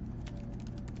wrote.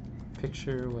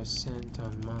 Picture was sent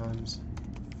on Mom's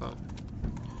phone.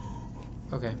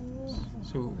 Okay,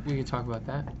 so we can talk about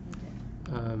that.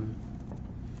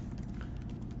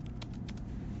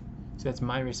 So that's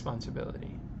my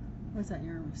responsibility. Or is that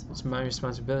your It's responsibility? my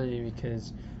responsibility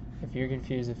because if you're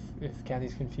confused, if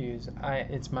Kathy's confused,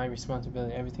 it's my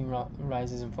responsibility. Everything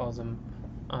rises and falls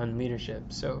on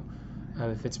leadership. So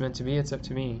if it's meant to be, it's up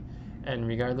to me. And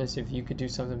regardless if you could do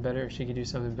something better, if she could do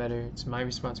something better, it's my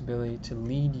responsibility to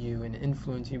lead you and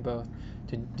influence you both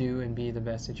to do and be the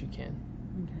best that you can.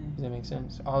 Okay. Does that make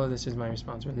sense? All of this is my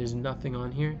responsibility. There's nothing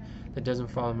on here that doesn't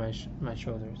fall on my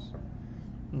shoulders.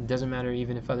 It doesn't matter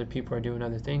even if other people are doing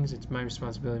other things. It's my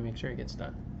responsibility to make sure it gets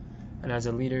done. And as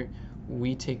a leader,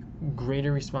 we take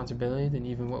greater responsibility than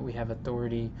even what we have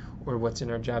authority or what's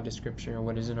in our job description or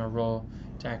what is in our role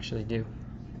to actually do.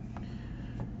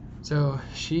 So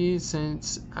she sending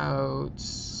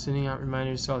out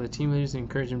reminders to all the team leaders to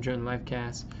encourage them to join the live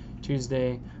cast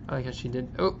Tuesday. I like how she did.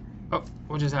 Oh,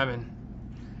 what just happened?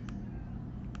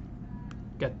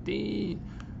 Got the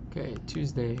okay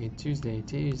Tuesday.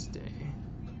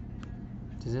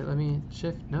 Does it let me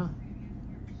shift? No.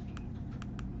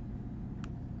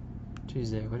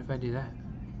 Tuesday. What if I do that?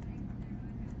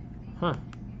 Huh.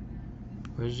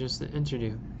 What is just the enter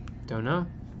do? Don't know.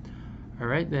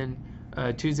 Alright then.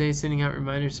 Tuesday, sending out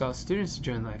reminders to all students to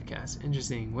join the live cast.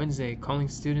 Interesting. Wednesday, calling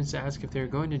students to ask if they're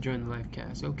going to join the live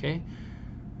cast. Okay.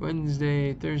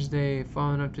 Wednesday, Thursday,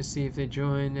 following up to see if they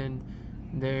joined and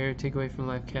their takeaway from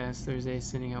the live cast. Thursday,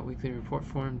 sending out weekly report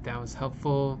form. That was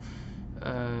helpful.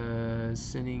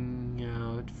 Sending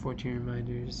out 14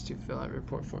 reminders to fill out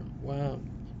report form. Wow.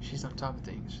 She's on top of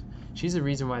things. She's the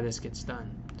reason why this gets done.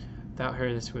 Without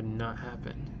her, this would not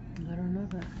happen. Let her know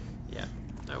that. Yeah,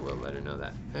 I will let her know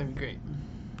that. That'd be great.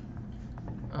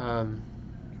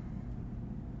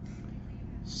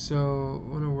 So, I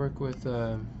want to work with,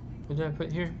 what did I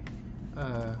put here?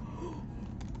 Come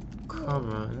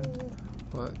on.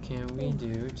 What can we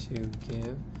do to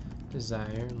give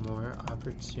Desire more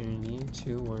opportunity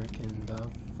to work in the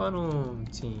funnel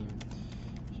team?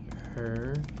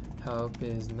 Her help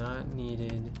is not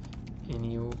needed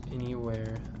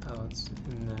anywhere else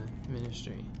in the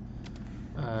ministry.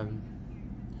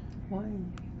 Why?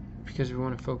 Because we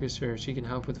want to focus her. She can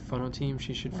help with the funnel team.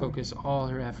 She should Oh. focus all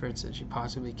her efforts that she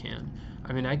possibly can.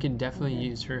 I mean, I could definitely Okay.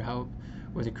 use her help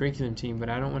with the curriculum team, but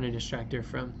I don't want to distract her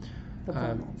The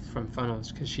funnels. from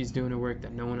funnels, because she's doing a work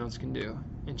that no one else can do,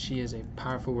 and she is a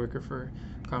powerful worker for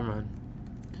Kamran.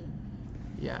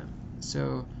 Yeah.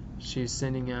 So she's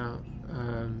sending out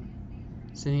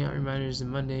reminders on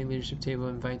Monday. Leadership table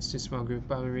invites to small group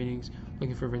Bible readings.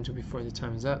 Looking for rental before the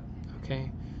time is up.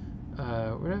 Okay.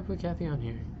 Where did I put Kathy on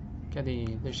here?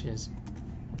 Kathy, there she is.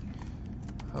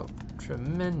 Help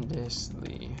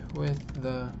tremendously with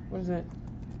the, what is it?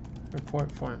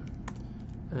 Report form.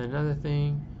 And another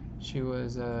thing, she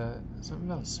was something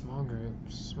about small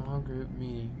group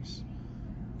meetings.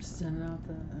 Send out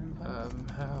the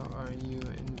invites. How are you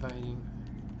inviting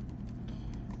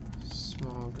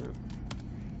small group?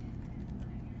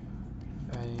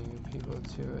 Inviting people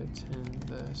to attend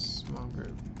the small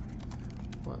group.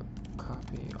 What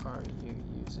copy are you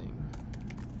using?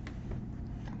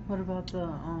 What about the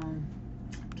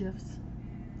gifts?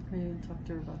 Are you gonna talk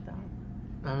to her about that?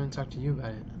 I haven't talked to you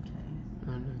about it. Okay. I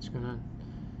don't know what's going on.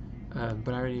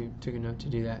 But I already took a note to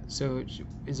do that. So,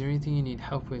 is there anything you need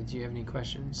help with? Do you have any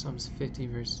questions? Psalms 50,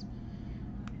 verse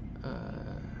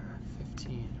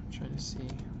 15. I'm trying to see.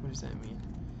 What does that mean?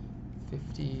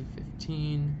 50,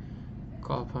 15.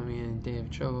 Call upon me in the day of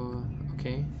trouble.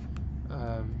 Okay.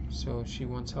 So she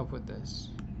wants help with this.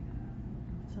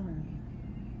 Sorry.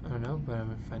 I don't know, but I'm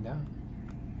going to find out.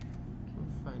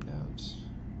 We'll find out.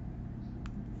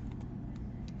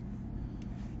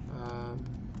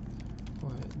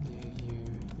 What do you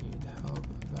need help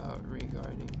about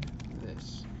regarding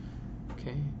this?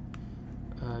 Okay.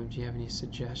 Do you have any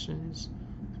suggestions?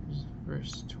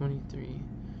 Verse 23.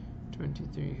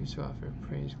 23. Who so offer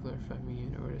praise, glorify me,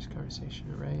 and order this conversation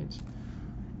right.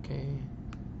 Okay.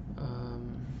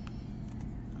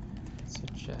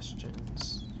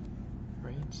 Suggestions.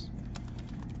 Right?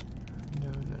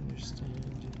 Don't understand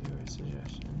your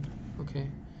suggestion. Okay.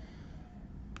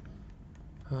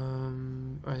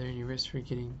 Are there any risks for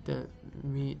getting that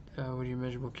meet? What are your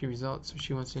measurable key results? So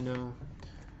she wants to know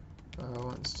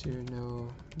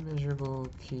measurable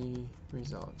key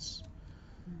results.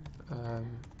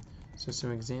 So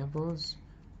some examples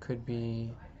could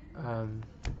be How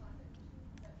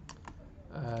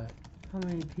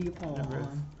many people Number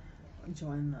of-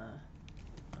 join the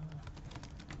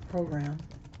program?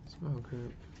 small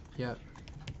group. Yep.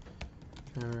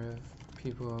 Number of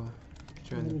people How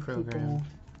join the many program. people-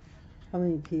 How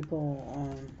many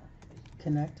people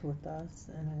connect with us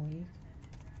in a week?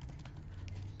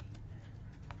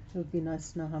 It would be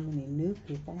nice to know how many new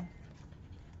people.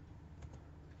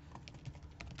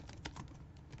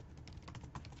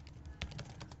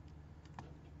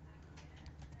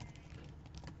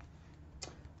 I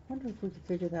wonder if we could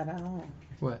figure that out.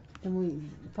 What? Then we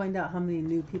find out how many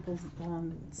new people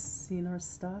seen our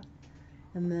stuff,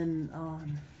 and then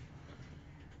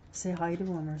say hi to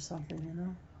them or something, you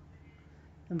know?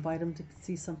 Invite them to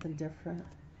see something different.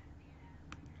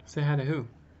 Say hi to who?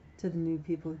 To the new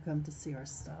people who come to see our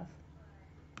stuff.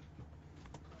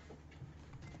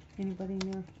 Anybody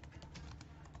new?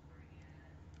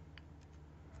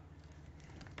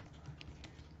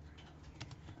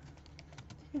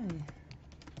 Okay.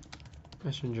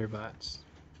 Messenger bots.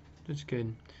 That's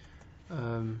good.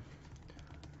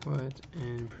 What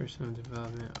in personal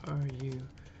development are you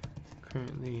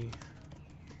currently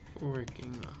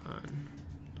working on?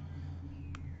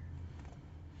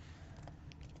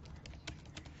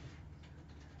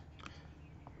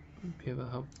 Be able to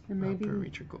help And maybe her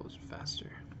reach her goals faster.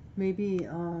 maybe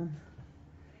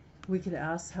we could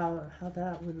ask how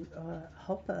that would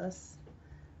help us,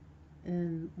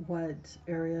 and what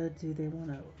area do they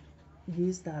want to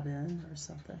use that in or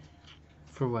something.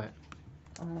 For what?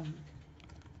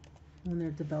 When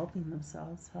they're developing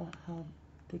themselves, how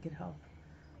they could help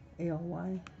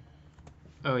AOY,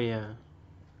 Oh yeah.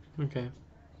 Okay.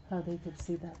 how they could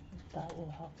see that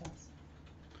will help us.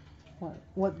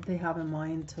 What they have in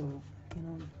mind to, you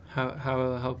know. How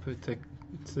will it help with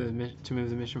to move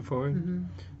the mission forward? Mm-hmm.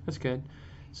 That's good.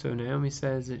 So Naomi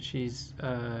says that she's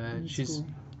School.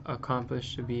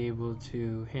 accomplished to be able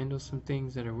to handle some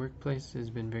things at her workplace. It has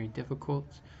been very difficult.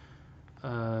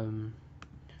 Trying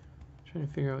to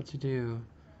figure out what to do.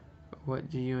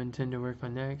 What do you intend to work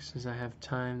on next? As I have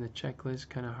time, the checklist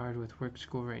kind of hard with work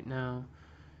school right now.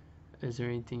 Is there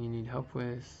anything you need help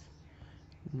with?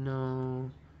 No.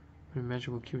 What are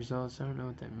measurable key results? I don't know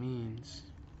what that means.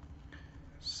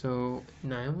 So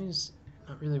Naomi's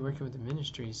not really working with the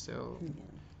ministry, so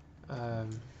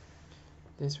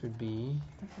this would be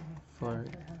for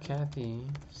Kathy.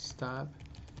 Stop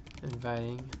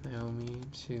inviting Naomi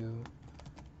to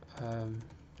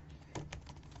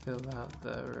fill out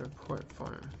the report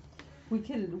form. We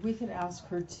could ask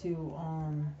her to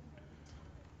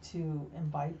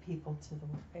invite people to the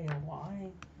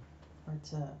AOY, or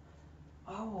it's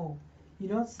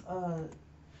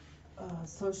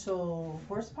social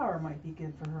horsepower might be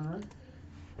good for her.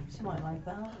 She might like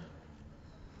that.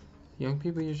 Young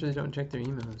people usually don't check their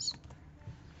emails.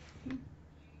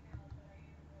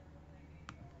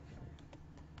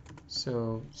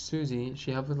 So Susie,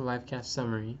 she helped with the livecast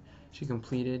summary. She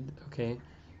completed, okay,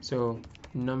 so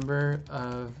number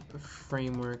of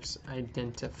frameworks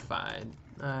identified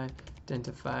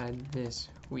this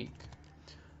week.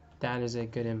 That is a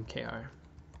good MKR.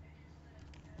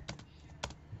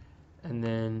 And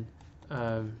then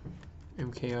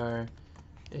MKR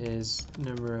is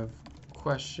number of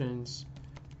questions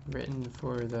written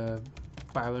for the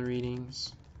Bible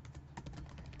readings.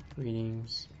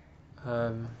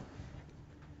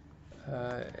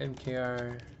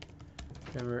 MKR,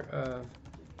 number of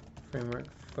framework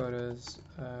photos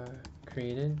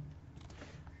created.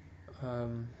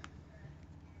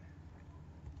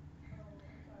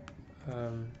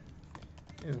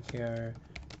 MKR,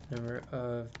 number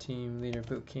of team leader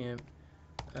bootcamp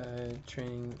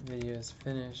training videos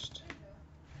finished.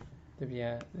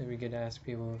 That'd be good to ask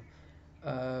people.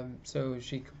 So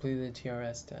she completed the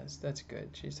TRS test. That's good.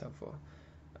 She's helpful.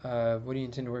 What do you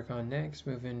intend to work on next?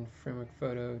 Moving framework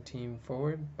photo team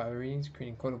forward. Bible readings,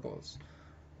 creating quotables.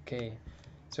 Okay.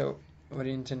 So what do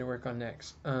you intend to work on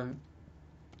next?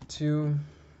 To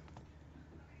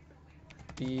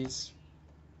be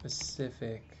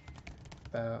specific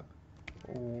about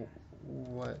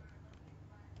what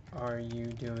are you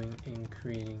doing in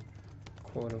creating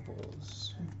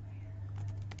quotables,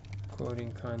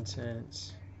 quoting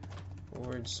content,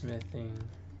 wordsmithing,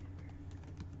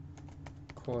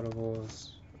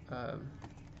 quotables,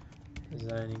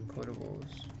 designing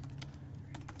quotables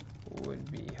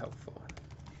would be helpful.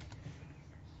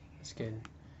 That's good.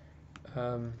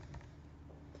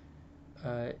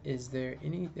 Is there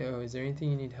anything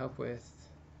you need help with?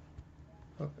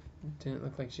 Oh, didn't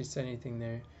look like she said anything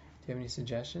there. Do you have any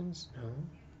suggestions?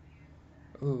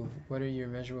 No. Ooh, what are your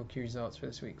measurable key results for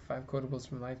this week? 5 quotables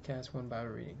from Livecast, 1 Bible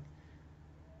reading.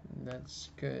 That's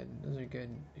good. Those are good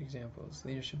examples.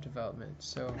 Leadership development.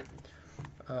 So,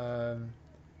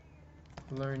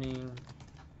 learning,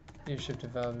 leadership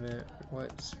development.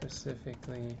 What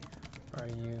specifically are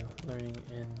you learning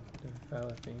and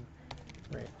developing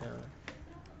right now?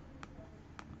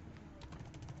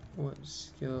 What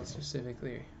skills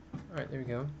specifically? Alright, there we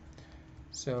go.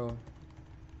 So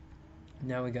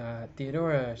now we got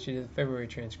Theodora. She did the February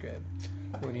transcript.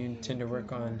 What do you intend to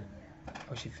work on?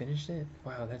 Oh, she finished it?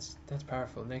 Wow, that's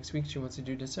powerful. Next week she wants to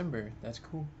do December. That's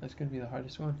cool. That's gonna be the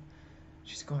hardest one.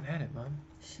 She's going at it, Mom.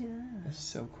 She is. That's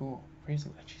so cool. Praise the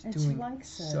Lord. She's And doing she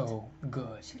likes it. so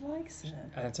good. She likes it.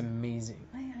 That's amazing.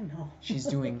 I know. She's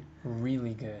doing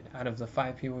really good. Out of the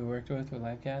 5 people we worked with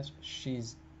Livecast,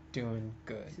 she's doing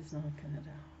good. She's knocking it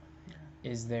out.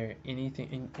 Is there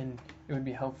anything, and it would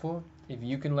be helpful if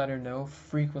you can let her know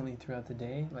frequently throughout the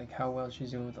day, like how well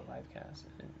she's doing with the Livecast,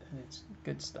 and it's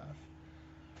good stuff.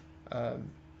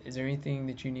 Is there anything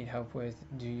that you need help with?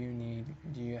 Do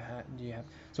you have?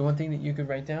 So one thing that you could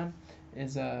write down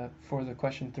is for the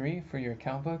question 3 for your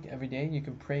account book every day, you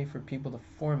can pray for people to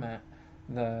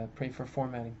pray for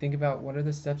formatting. Think about what are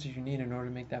the steps that you need in order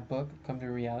to make that book come to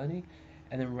reality,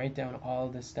 and then write down all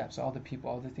the steps, all the people,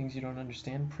 all the things you don't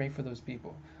understand. Pray for those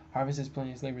people. Harvest is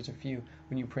plenteous, labors are few.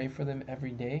 When you pray for them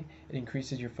every day, it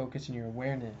increases your focus and your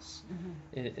awareness.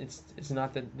 Mm-hmm. It's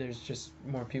not that there's just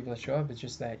more people that show up, it's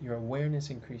just that your awareness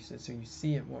increases, so you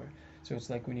see it more. So it's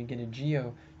like when you get a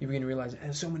geo, you begin to realize,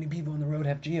 so many people on the road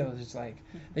have geos. It's like,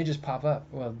 they just pop up.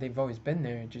 Well, they've always been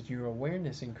there, just your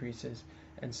awareness increases.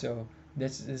 And so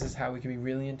this is how we can be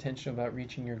really intentional about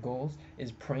reaching your goals,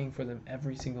 is praying for them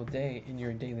every single day in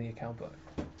your daily account book.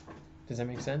 Does that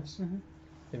make sense? Mm-hmm.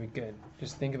 That'd be good.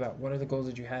 Just think about what are the goals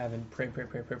that you have and pray.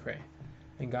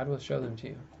 And God will show them to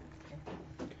you.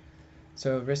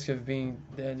 So risk of being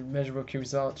the measurable key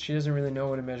result, she doesn't really know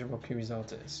what a measurable key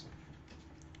result is.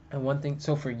 And one thing,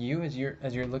 so for you, as you're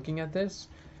looking at this,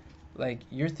 like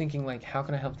you're thinking like, how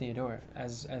can I help Theodora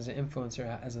as an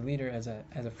influencer, as a leader, as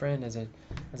a friend, as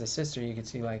a sister? You could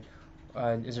see like,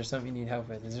 is there something you need help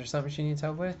with? Is there something she needs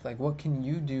help with? Like, what can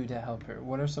you do to help her?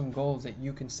 What are some goals that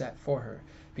you can set for her?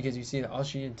 Because you see that all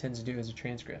she intends to do is the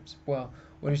transcripts. Well,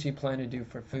 what does she plan to do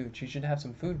for food? She should have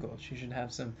some food goals. She should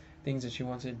have some things that she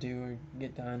wants to do or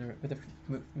get done, or with a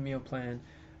meal plan.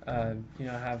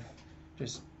 Have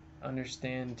just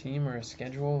understand team or a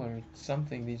schedule or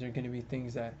something. These are going to be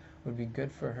things that would be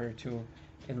good for her to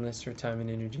enlist her time and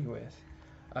energy with.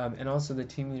 And also the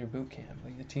team leader boot camp.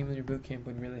 Like the team leader boot camp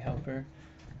would really help her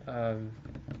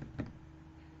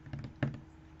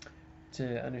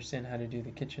to understand how to do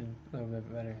the kitchen a little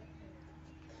bit better.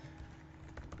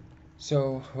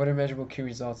 So, what are measurable key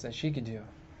results that she could do?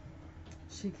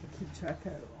 She could keep track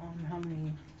of how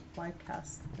many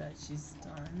bypass that she's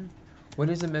done. What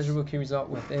is a measurable key result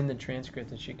within the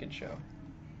transcript that she could show?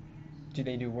 Do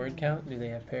they do word count? Do they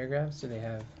have paragraphs? Do they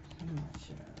have... I'm not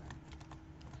sure.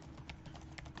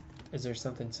 Is there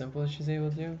something simple she's able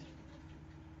to do?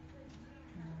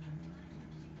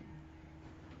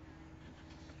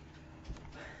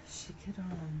 She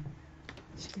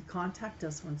could contact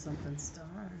us when something's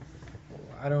done.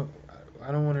 I don't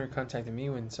want her contacting me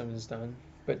when something's done.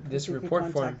 But this She could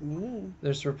report form, contact me.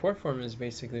 this report form is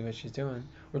basically what she's doing.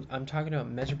 I'm talking about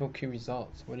measurable key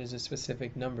results. What is a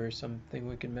specific number, something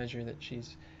we can measure that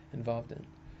she's involved in,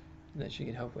 that she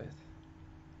can help with?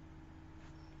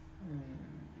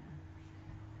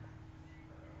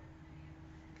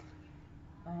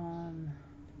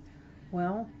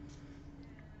 Well,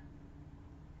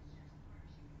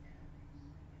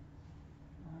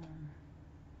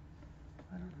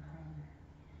 I don't know.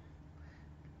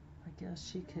 I guess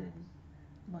she could,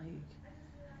 like,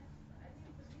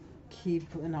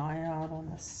 keep an eye out on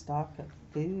the stock of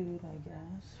food, I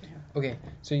guess. Okay,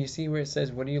 so you see where it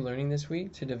says, what are you learning this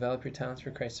week to develop your talents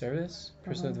for Christ service?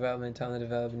 Personal development, talent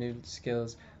development, new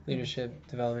skills, leadership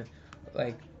development.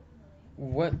 Like,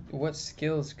 what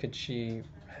skills could she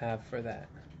have for that?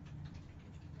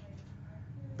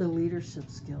 The leadership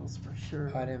skills, for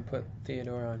sure. Oh, I didn't put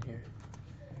Theodora on here.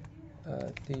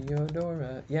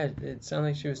 Theodora. Yeah, it sounded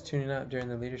like she was tuning out during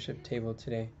the leadership table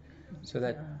today. So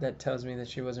that tells me that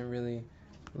she wasn't really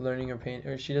learning or paying,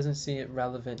 or she doesn't see it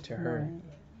relevant to her. Right.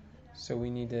 So we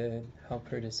need to help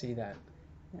her to see that.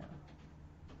 Yeah.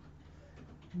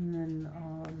 And then,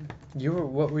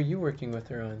 What were you working with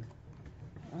her on?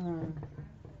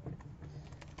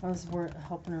 I was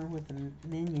helping her with the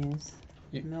menus,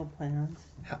 meal plans.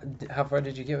 How far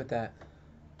did you get with that?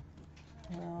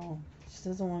 Well, she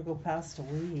doesn't want to go past a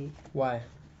week. Why?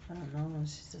 I don't know.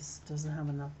 She just doesn't have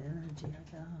enough energy, I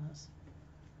guess.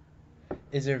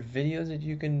 Is there videos that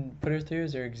you can put her through?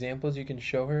 Is there examples you can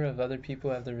show her of other people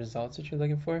who have the results that you're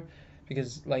looking for?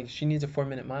 Because, like, she needs a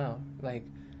 4-minute mile. Like,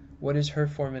 what is her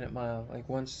 4-minute mile? Like,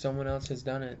 once someone else has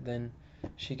done it, then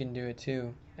she can do it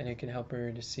too. And it can help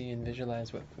her to see and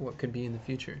visualize what could be in the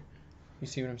future. You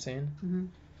see what I'm saying? Mm-hmm.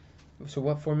 So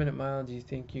what 4-minute mile do you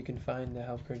think you can find to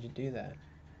help her to do that?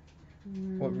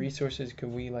 What resources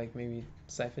could we, like, maybe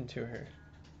siphon to her?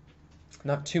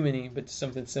 Not too many, but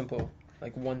something simple.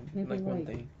 Like one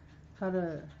thing. How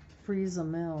to freeze a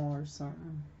meal or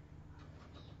something.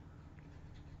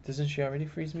 Doesn't she already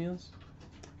freeze meals?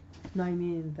 No, I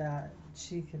mean that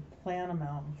she could plan them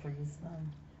out and freeze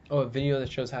them. Oh, a video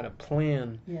that shows how to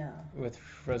plan Yeah. with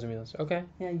frozen meals. Okay.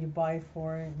 Yeah, you buy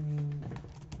for it and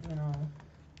you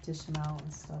dish them out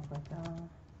and stuff like that.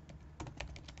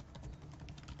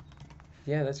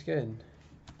 Yeah, that's good.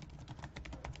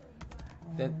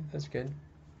 That's good.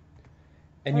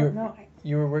 And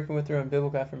you were working with her on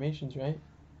biblical affirmations, right?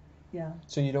 Yeah.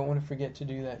 So you don't want to forget to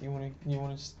do that.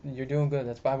 You're doing good.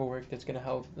 That's Bible work. That's gonna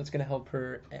help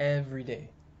her every day.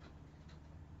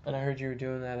 And I heard you were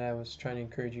doing that. I was trying to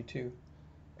encourage you too.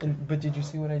 But did you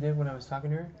see what I did when I was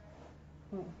talking to her?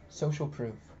 Oh. Social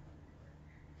proof.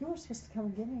 You were supposed to come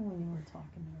and get me when you were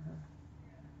talking to her.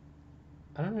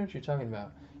 I don't know what you're talking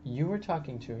about. You were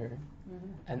talking to her,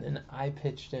 and then I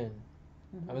pitched in.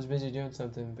 I was busy doing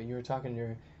something, but you were talking to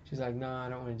her. She's like, "No, I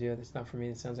don't want to do it. It's not for me.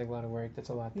 It sounds like a lot of work. That's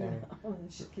a lot there." Yeah. Oh,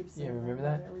 she keeps saying remember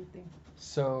about that? everything.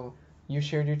 So you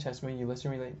shared your testimony. You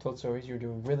listened, relate, told stories. You were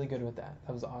doing really good with that.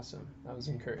 That was awesome. I was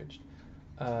encouraged.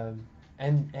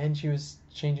 And she was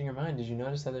changing her mind. Did you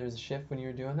notice that there was a shift when you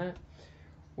were doing that?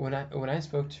 When I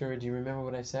spoke to her, do you remember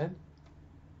what I said?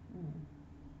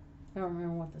 I don't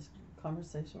remember what this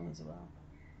conversation was about.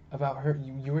 About her,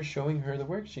 you were showing her the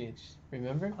worksheets.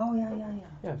 Remember? Oh yeah.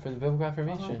 Yeah, for the biblical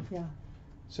affirmation. Yeah.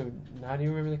 So now do you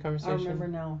remember the conversation? I remember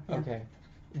now. Yeah. Okay.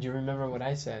 Do you remember what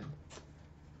I said?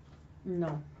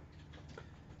 No.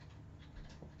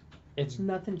 It's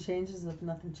nothing changes if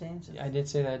nothing changes. I did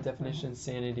say that definition of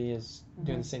insanity is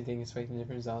doing the same thing, expecting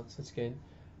different results. That's good.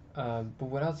 But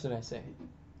what else did I say?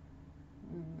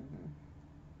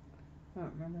 I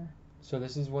don't remember. So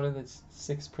this is one of the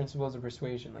 6 principles of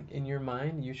persuasion. Like, in your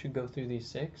mind, you should go through these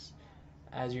 6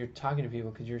 as you're talking to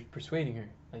people, because you're persuading her.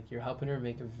 Like, you're helping her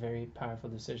make a very powerful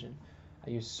decision.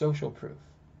 I use social proof.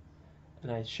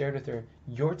 and I shared with her,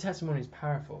 your testimony is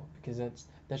powerful because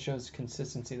that shows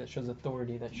consistency, that shows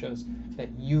authority, that shows that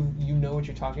you know what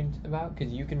you're talking about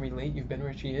because you can relate. You've been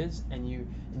where she is, and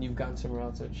you've gone somewhere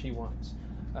else that she wants.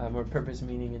 More purpose,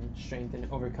 meaning, and strength, and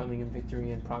overcoming, and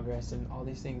victory, and progress, and all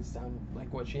these things sound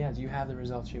like what she has. You have the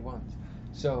results she wants.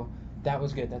 So that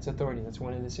was good. That's authority. That's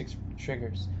one of the 6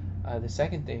 triggers. The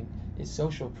second thing is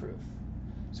social proof.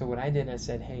 So what I did, I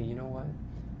said, hey, you know what?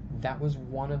 That was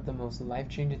one of the most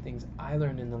life-changing things I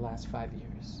learned in the last 5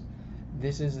 years.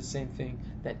 This is the same thing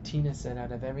that Tina said.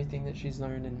 Out of everything that she's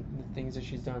learned and the things that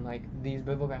she's done, like, these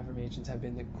biblical affirmations have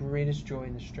been the greatest joy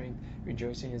and the strength.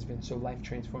 Rejoicing has been so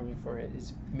life-transforming for it.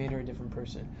 It's made her a different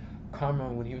person.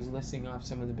 Kamran, when he was listing off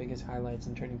some of the biggest highlights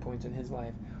and turning points in his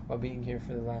life while being here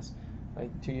for the last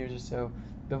 2 years or so,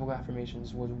 biblical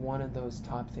affirmations was one of those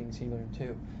top things he learned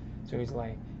too. So he's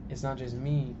like, it's not just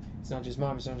me, it's not just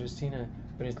mom, it's not just Tina,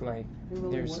 but it's like, It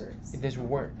really works. this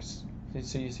works.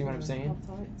 So you see what I'm saying?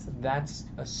 That's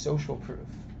a social proof.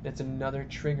 That's another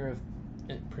trigger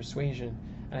of persuasion.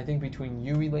 And I think between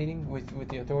you relating with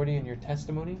the authority and your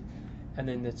testimony, and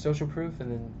then the social proof,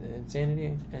 and then the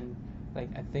insanity, and like,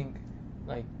 I think,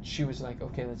 like, she was like,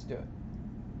 okay, let's do it.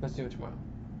 Let's do it tomorrow.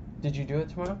 Did you do it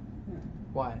tomorrow? Yeah.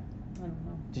 Why? I don't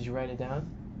know. Did you write it down?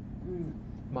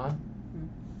 Mom?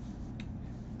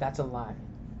 That's a lie.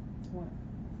 What?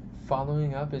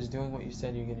 Following up is doing what you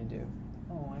said you're going to do.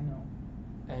 Oh, I know.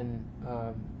 And,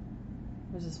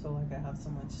 I just feel like I have so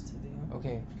much to do.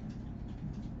 okay,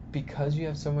 because you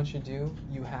have so much to do,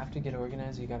 you have to get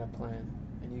organized, you got to plan,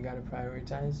 and you got to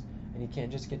prioritize, and you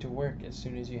can't just get to work as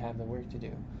soon as you have the work to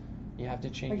do. You have to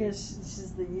change I guess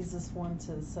she's the easiest one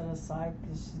to set aside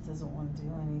because she doesn't want to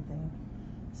do anything.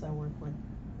 So I work with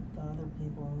the other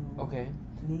people who Okay.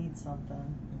 need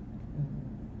something.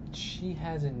 She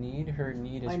has a need, her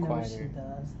need is I know quieter. she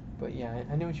does. But yeah,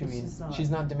 I know what you But mean. she's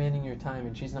not- demanding your time,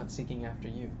 and she's not seeking after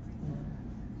you. Yeah.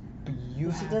 But you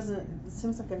But she doesn't. It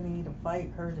seems like I need to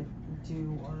fight her to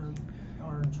do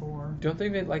our chore. don't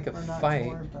think of it like a Or not fight.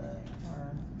 chore, but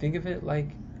or Think of it like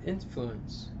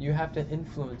influence. You have to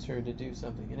influence her to do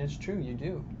something, and it's true, you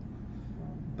do.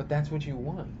 But that's what you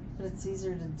want. But it's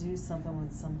easier to do something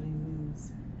with somebody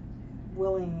who's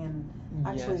willing and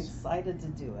actually Yes. excited to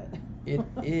do it. It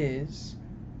is,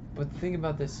 but think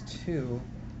about this too.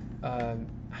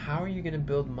 How are you going to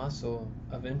build muscle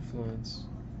of influence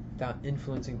without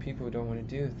influencing people who don't want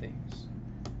to do things?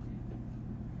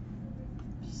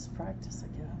 Just practice, I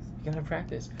guess. You gotta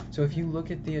practice. So if you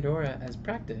look at Theodora as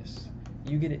practice,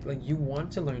 you get it. Like, you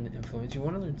want to learn influence, you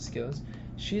want to learn skills.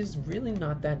 She is really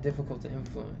not that difficult to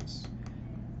influence.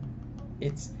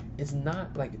 It's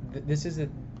not like this is a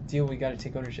deal we got to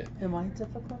take ownership. Am I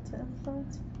difficult to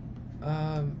influence?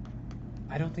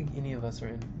 I don't think any of us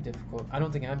are difficult. I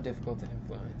don't think I'm difficult to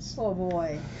influence. Oh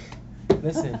boy.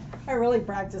 Listen. I really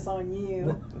practice on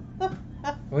you.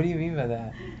 What do you mean by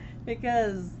that?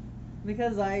 Because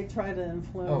I try to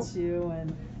influence you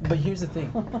and. But here's the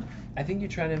thing. I think you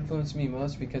try to influence me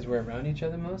most because we're around each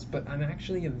other most, but I'm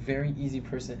actually a very easy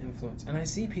person to influence. And I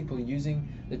see people using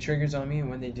the triggers on me, and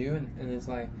when they do, and it's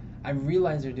like, I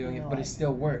realize they're doing it, but it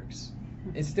still works.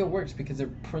 It still works because they're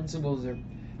principles, they're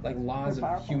like laws They're of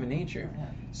powerful. human nature. Yeah.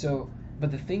 So,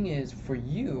 but the thing is, for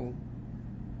you,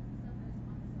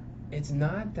 it's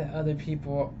not that other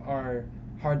people are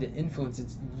hard to influence,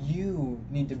 it's you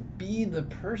need to be the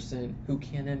person who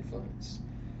can influence.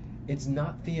 It's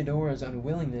not Theodora's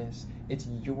unwillingness, it's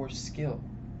your skill.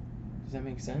 Does that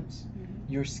make sense?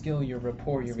 Mm-hmm. Your skill, your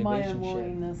rapport, your It's my relationship.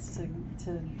 unwillingness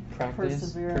to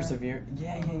Practice, persevere.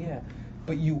 Yeah.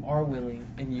 But you are willing,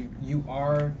 and you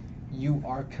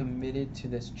are committed to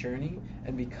this journey,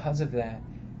 and because of that,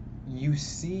 you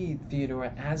see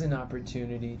Theodora as an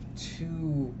opportunity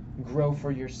to grow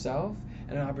for yourself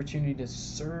and an opportunity to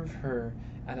serve her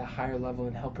at a higher level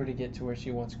and help her to get to where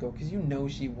she wants to go, because you know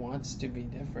she wants to be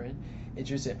different. It's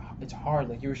just it's hard.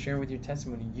 Like you were sharing with your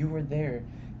testimony, you were there.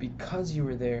 Because you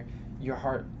were there, your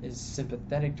heart is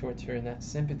sympathetic towards her, and that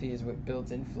sympathy is what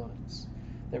builds influence,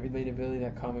 that relatability,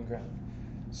 that common ground.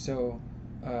 So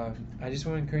I just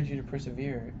want to encourage you to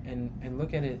persevere and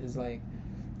look at it as like,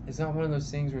 it's not one of those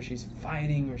things where she's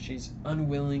fighting or she's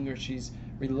unwilling or she's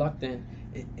reluctant.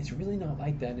 It's really not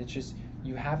like that. It's just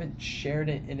you haven't shared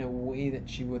it in a way that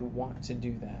she would want to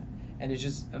do that, and it's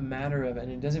just a matter of,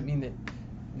 and it doesn't mean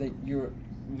that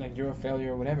you're a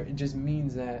failure or whatever. It just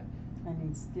means that I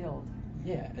need skilled.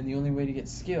 yeah, and the only way to get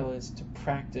skill is to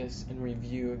practice and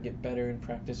review and get better and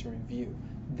practice and review.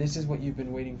 This is what you've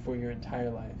been waiting for your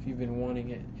entire life. You've been wanting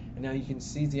it, and now you can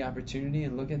seize the opportunity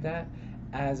and look at that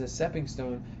as a stepping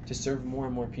stone to serve more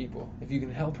and more people. If you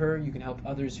can help her, you can help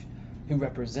others who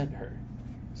represent her.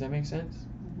 Does that make sense?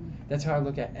 That's how I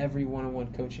look at every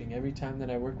one-on-one coaching. Every time that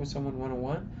I work with someone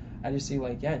one-on-one, I just see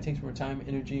like, yeah, it takes more time,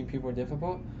 energy, and people are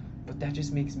difficult, but that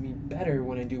just makes me better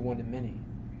when I do one-to-many.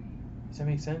 Does that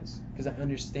make sense? Because I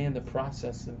understand the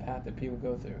process and path that people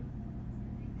go through.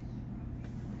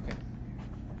 Okay.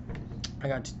 I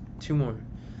got two more.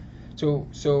 So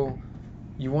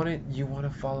you want to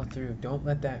follow through. Don't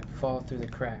let that fall through the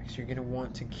cracks. You're gonna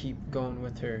want to keep going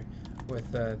with her,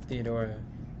 with Theodora,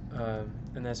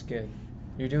 and that's good.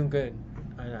 You're doing good.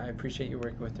 I appreciate you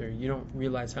working with her. You don't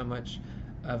realize how much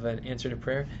of an answer to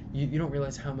prayer. You don't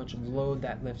realize how much load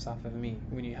that lifts off of me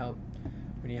when you help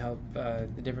the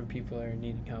different people that are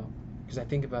needing help. Because I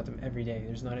think about them every day.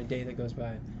 There's not a day that goes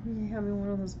by. Can you have me one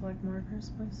of those black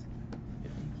markers, please?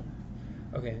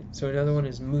 Okay, so another one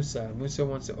is Musa. Musa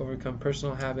wants to overcome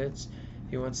personal habits.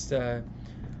 He wants to...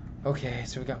 Okay,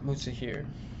 so we got Musa here.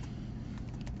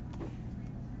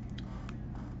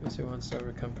 Musa wants to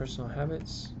overcome personal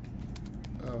habits.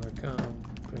 Overcome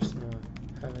personal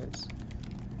habits.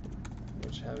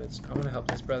 Which habits? I want to help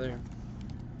this brother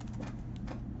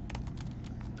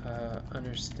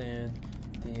understand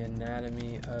the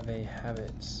anatomy of a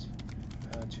habit.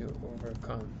 How to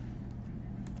overcome.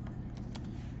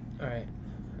 Alright.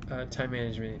 Time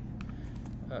management.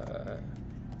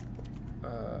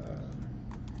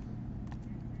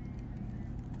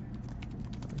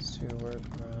 Let's do work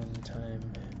on time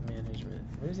management.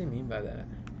 What does he mean by that?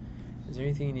 Is there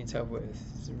anything he needs help with?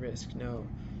 Is it risk? No.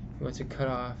 He wants to cut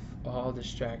off all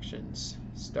distractions,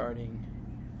 starting.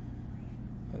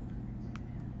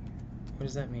 What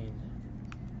does that mean?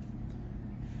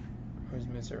 Where's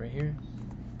Musa? Right here?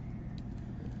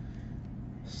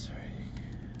 Sorry.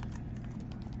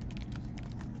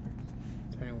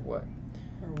 Starting what?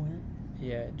 Or when?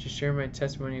 Yeah, just share my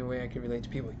testimony in a way I can relate to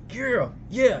people.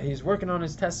 Yeah, he's working on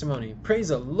his testimony. Praise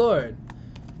the Lord.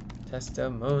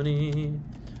 Testimony.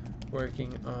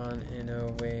 Working on in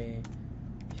a way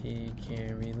he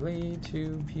can relate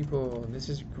to people. This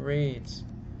is great.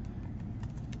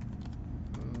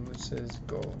 Musa's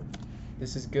goal.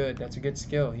 This is good. That's a good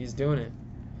skill. He's doing it.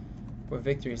 What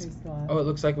victories? Praise God. Oh, it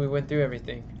looks like we went through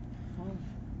everything. Oh,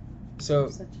 So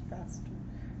such a fast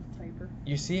typer.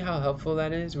 you see how helpful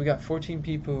that is? We got 14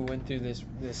 people who went through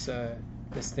this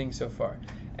thing so far,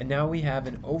 and now we have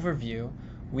an overview.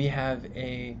 We have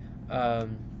a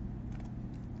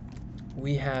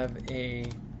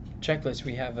checklist.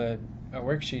 We have a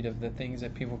worksheet of the things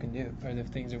that people can do, or the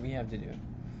things that we have to do,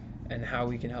 and how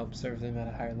we can help serve them at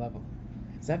a higher level.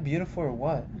 Is that beautiful or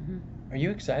what? Mm-hmm. Are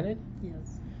you excited?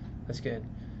 Yes. That's good.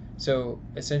 So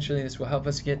essentially, this will help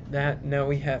us get that. Now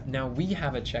we have a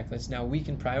checklist. Now we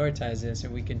can prioritize this,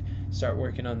 and we can start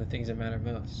working on the things that matter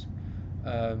most.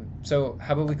 So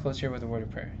how about we close here with a word of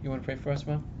prayer? You want to pray for us,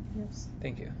 Mom? Yes.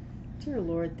 Thank you. Dear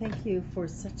Lord, thank you for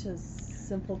such a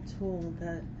simple tool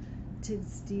that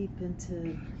digs deep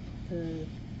into the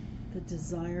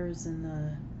desires and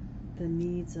the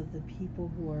needs of the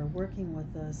people who are working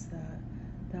with us,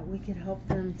 that we could help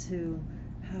them to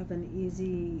have an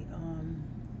easy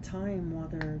time while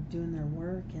they're doing their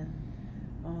work,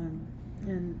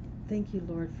 and thank you,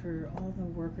 Lord, for all the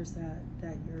workers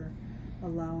that you're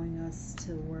allowing us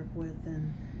to work with,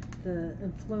 and the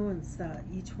influence that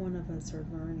each one of us are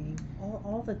learning,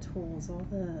 all the tools, all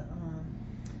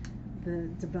the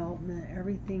development,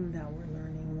 everything that we're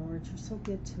learning, Lord. You're so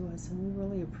good to us, and we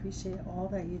really appreciate all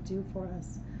that you do for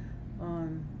us.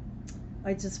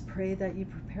 I just pray that you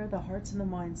prepare the hearts and the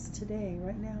minds today,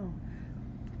 right now,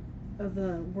 of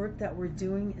the work that we're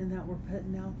doing and that we're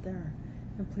putting out there.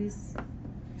 And please,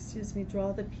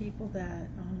 draw the people that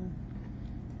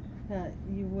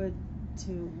you would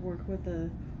to work with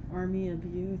the army of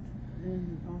youth,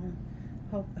 and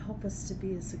help us to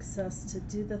be a success, to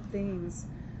do the things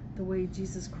the way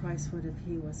Jesus Christ would if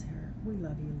he was here. We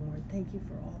love you, Lord. Thank you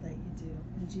for all that you do.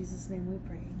 In Jesus' name we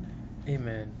pray. Amen.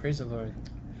 Amen. Praise the Lord.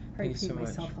 Thank you so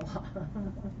much. A lot.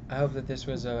 I hope that this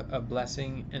was a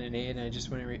blessing and an aid, and I just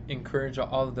want to encourage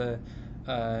all of the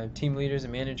team leaders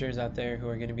and managers out there who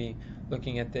are going to be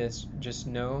looking at this. Just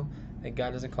know that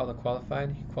God doesn't call the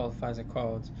qualified, he qualifies the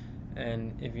called.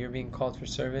 And if you're being called for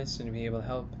service and to be able to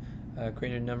help a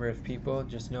greater number of people,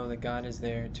 just know that God is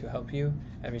there to help you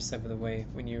every step of the way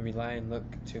when you rely and look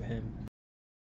to him.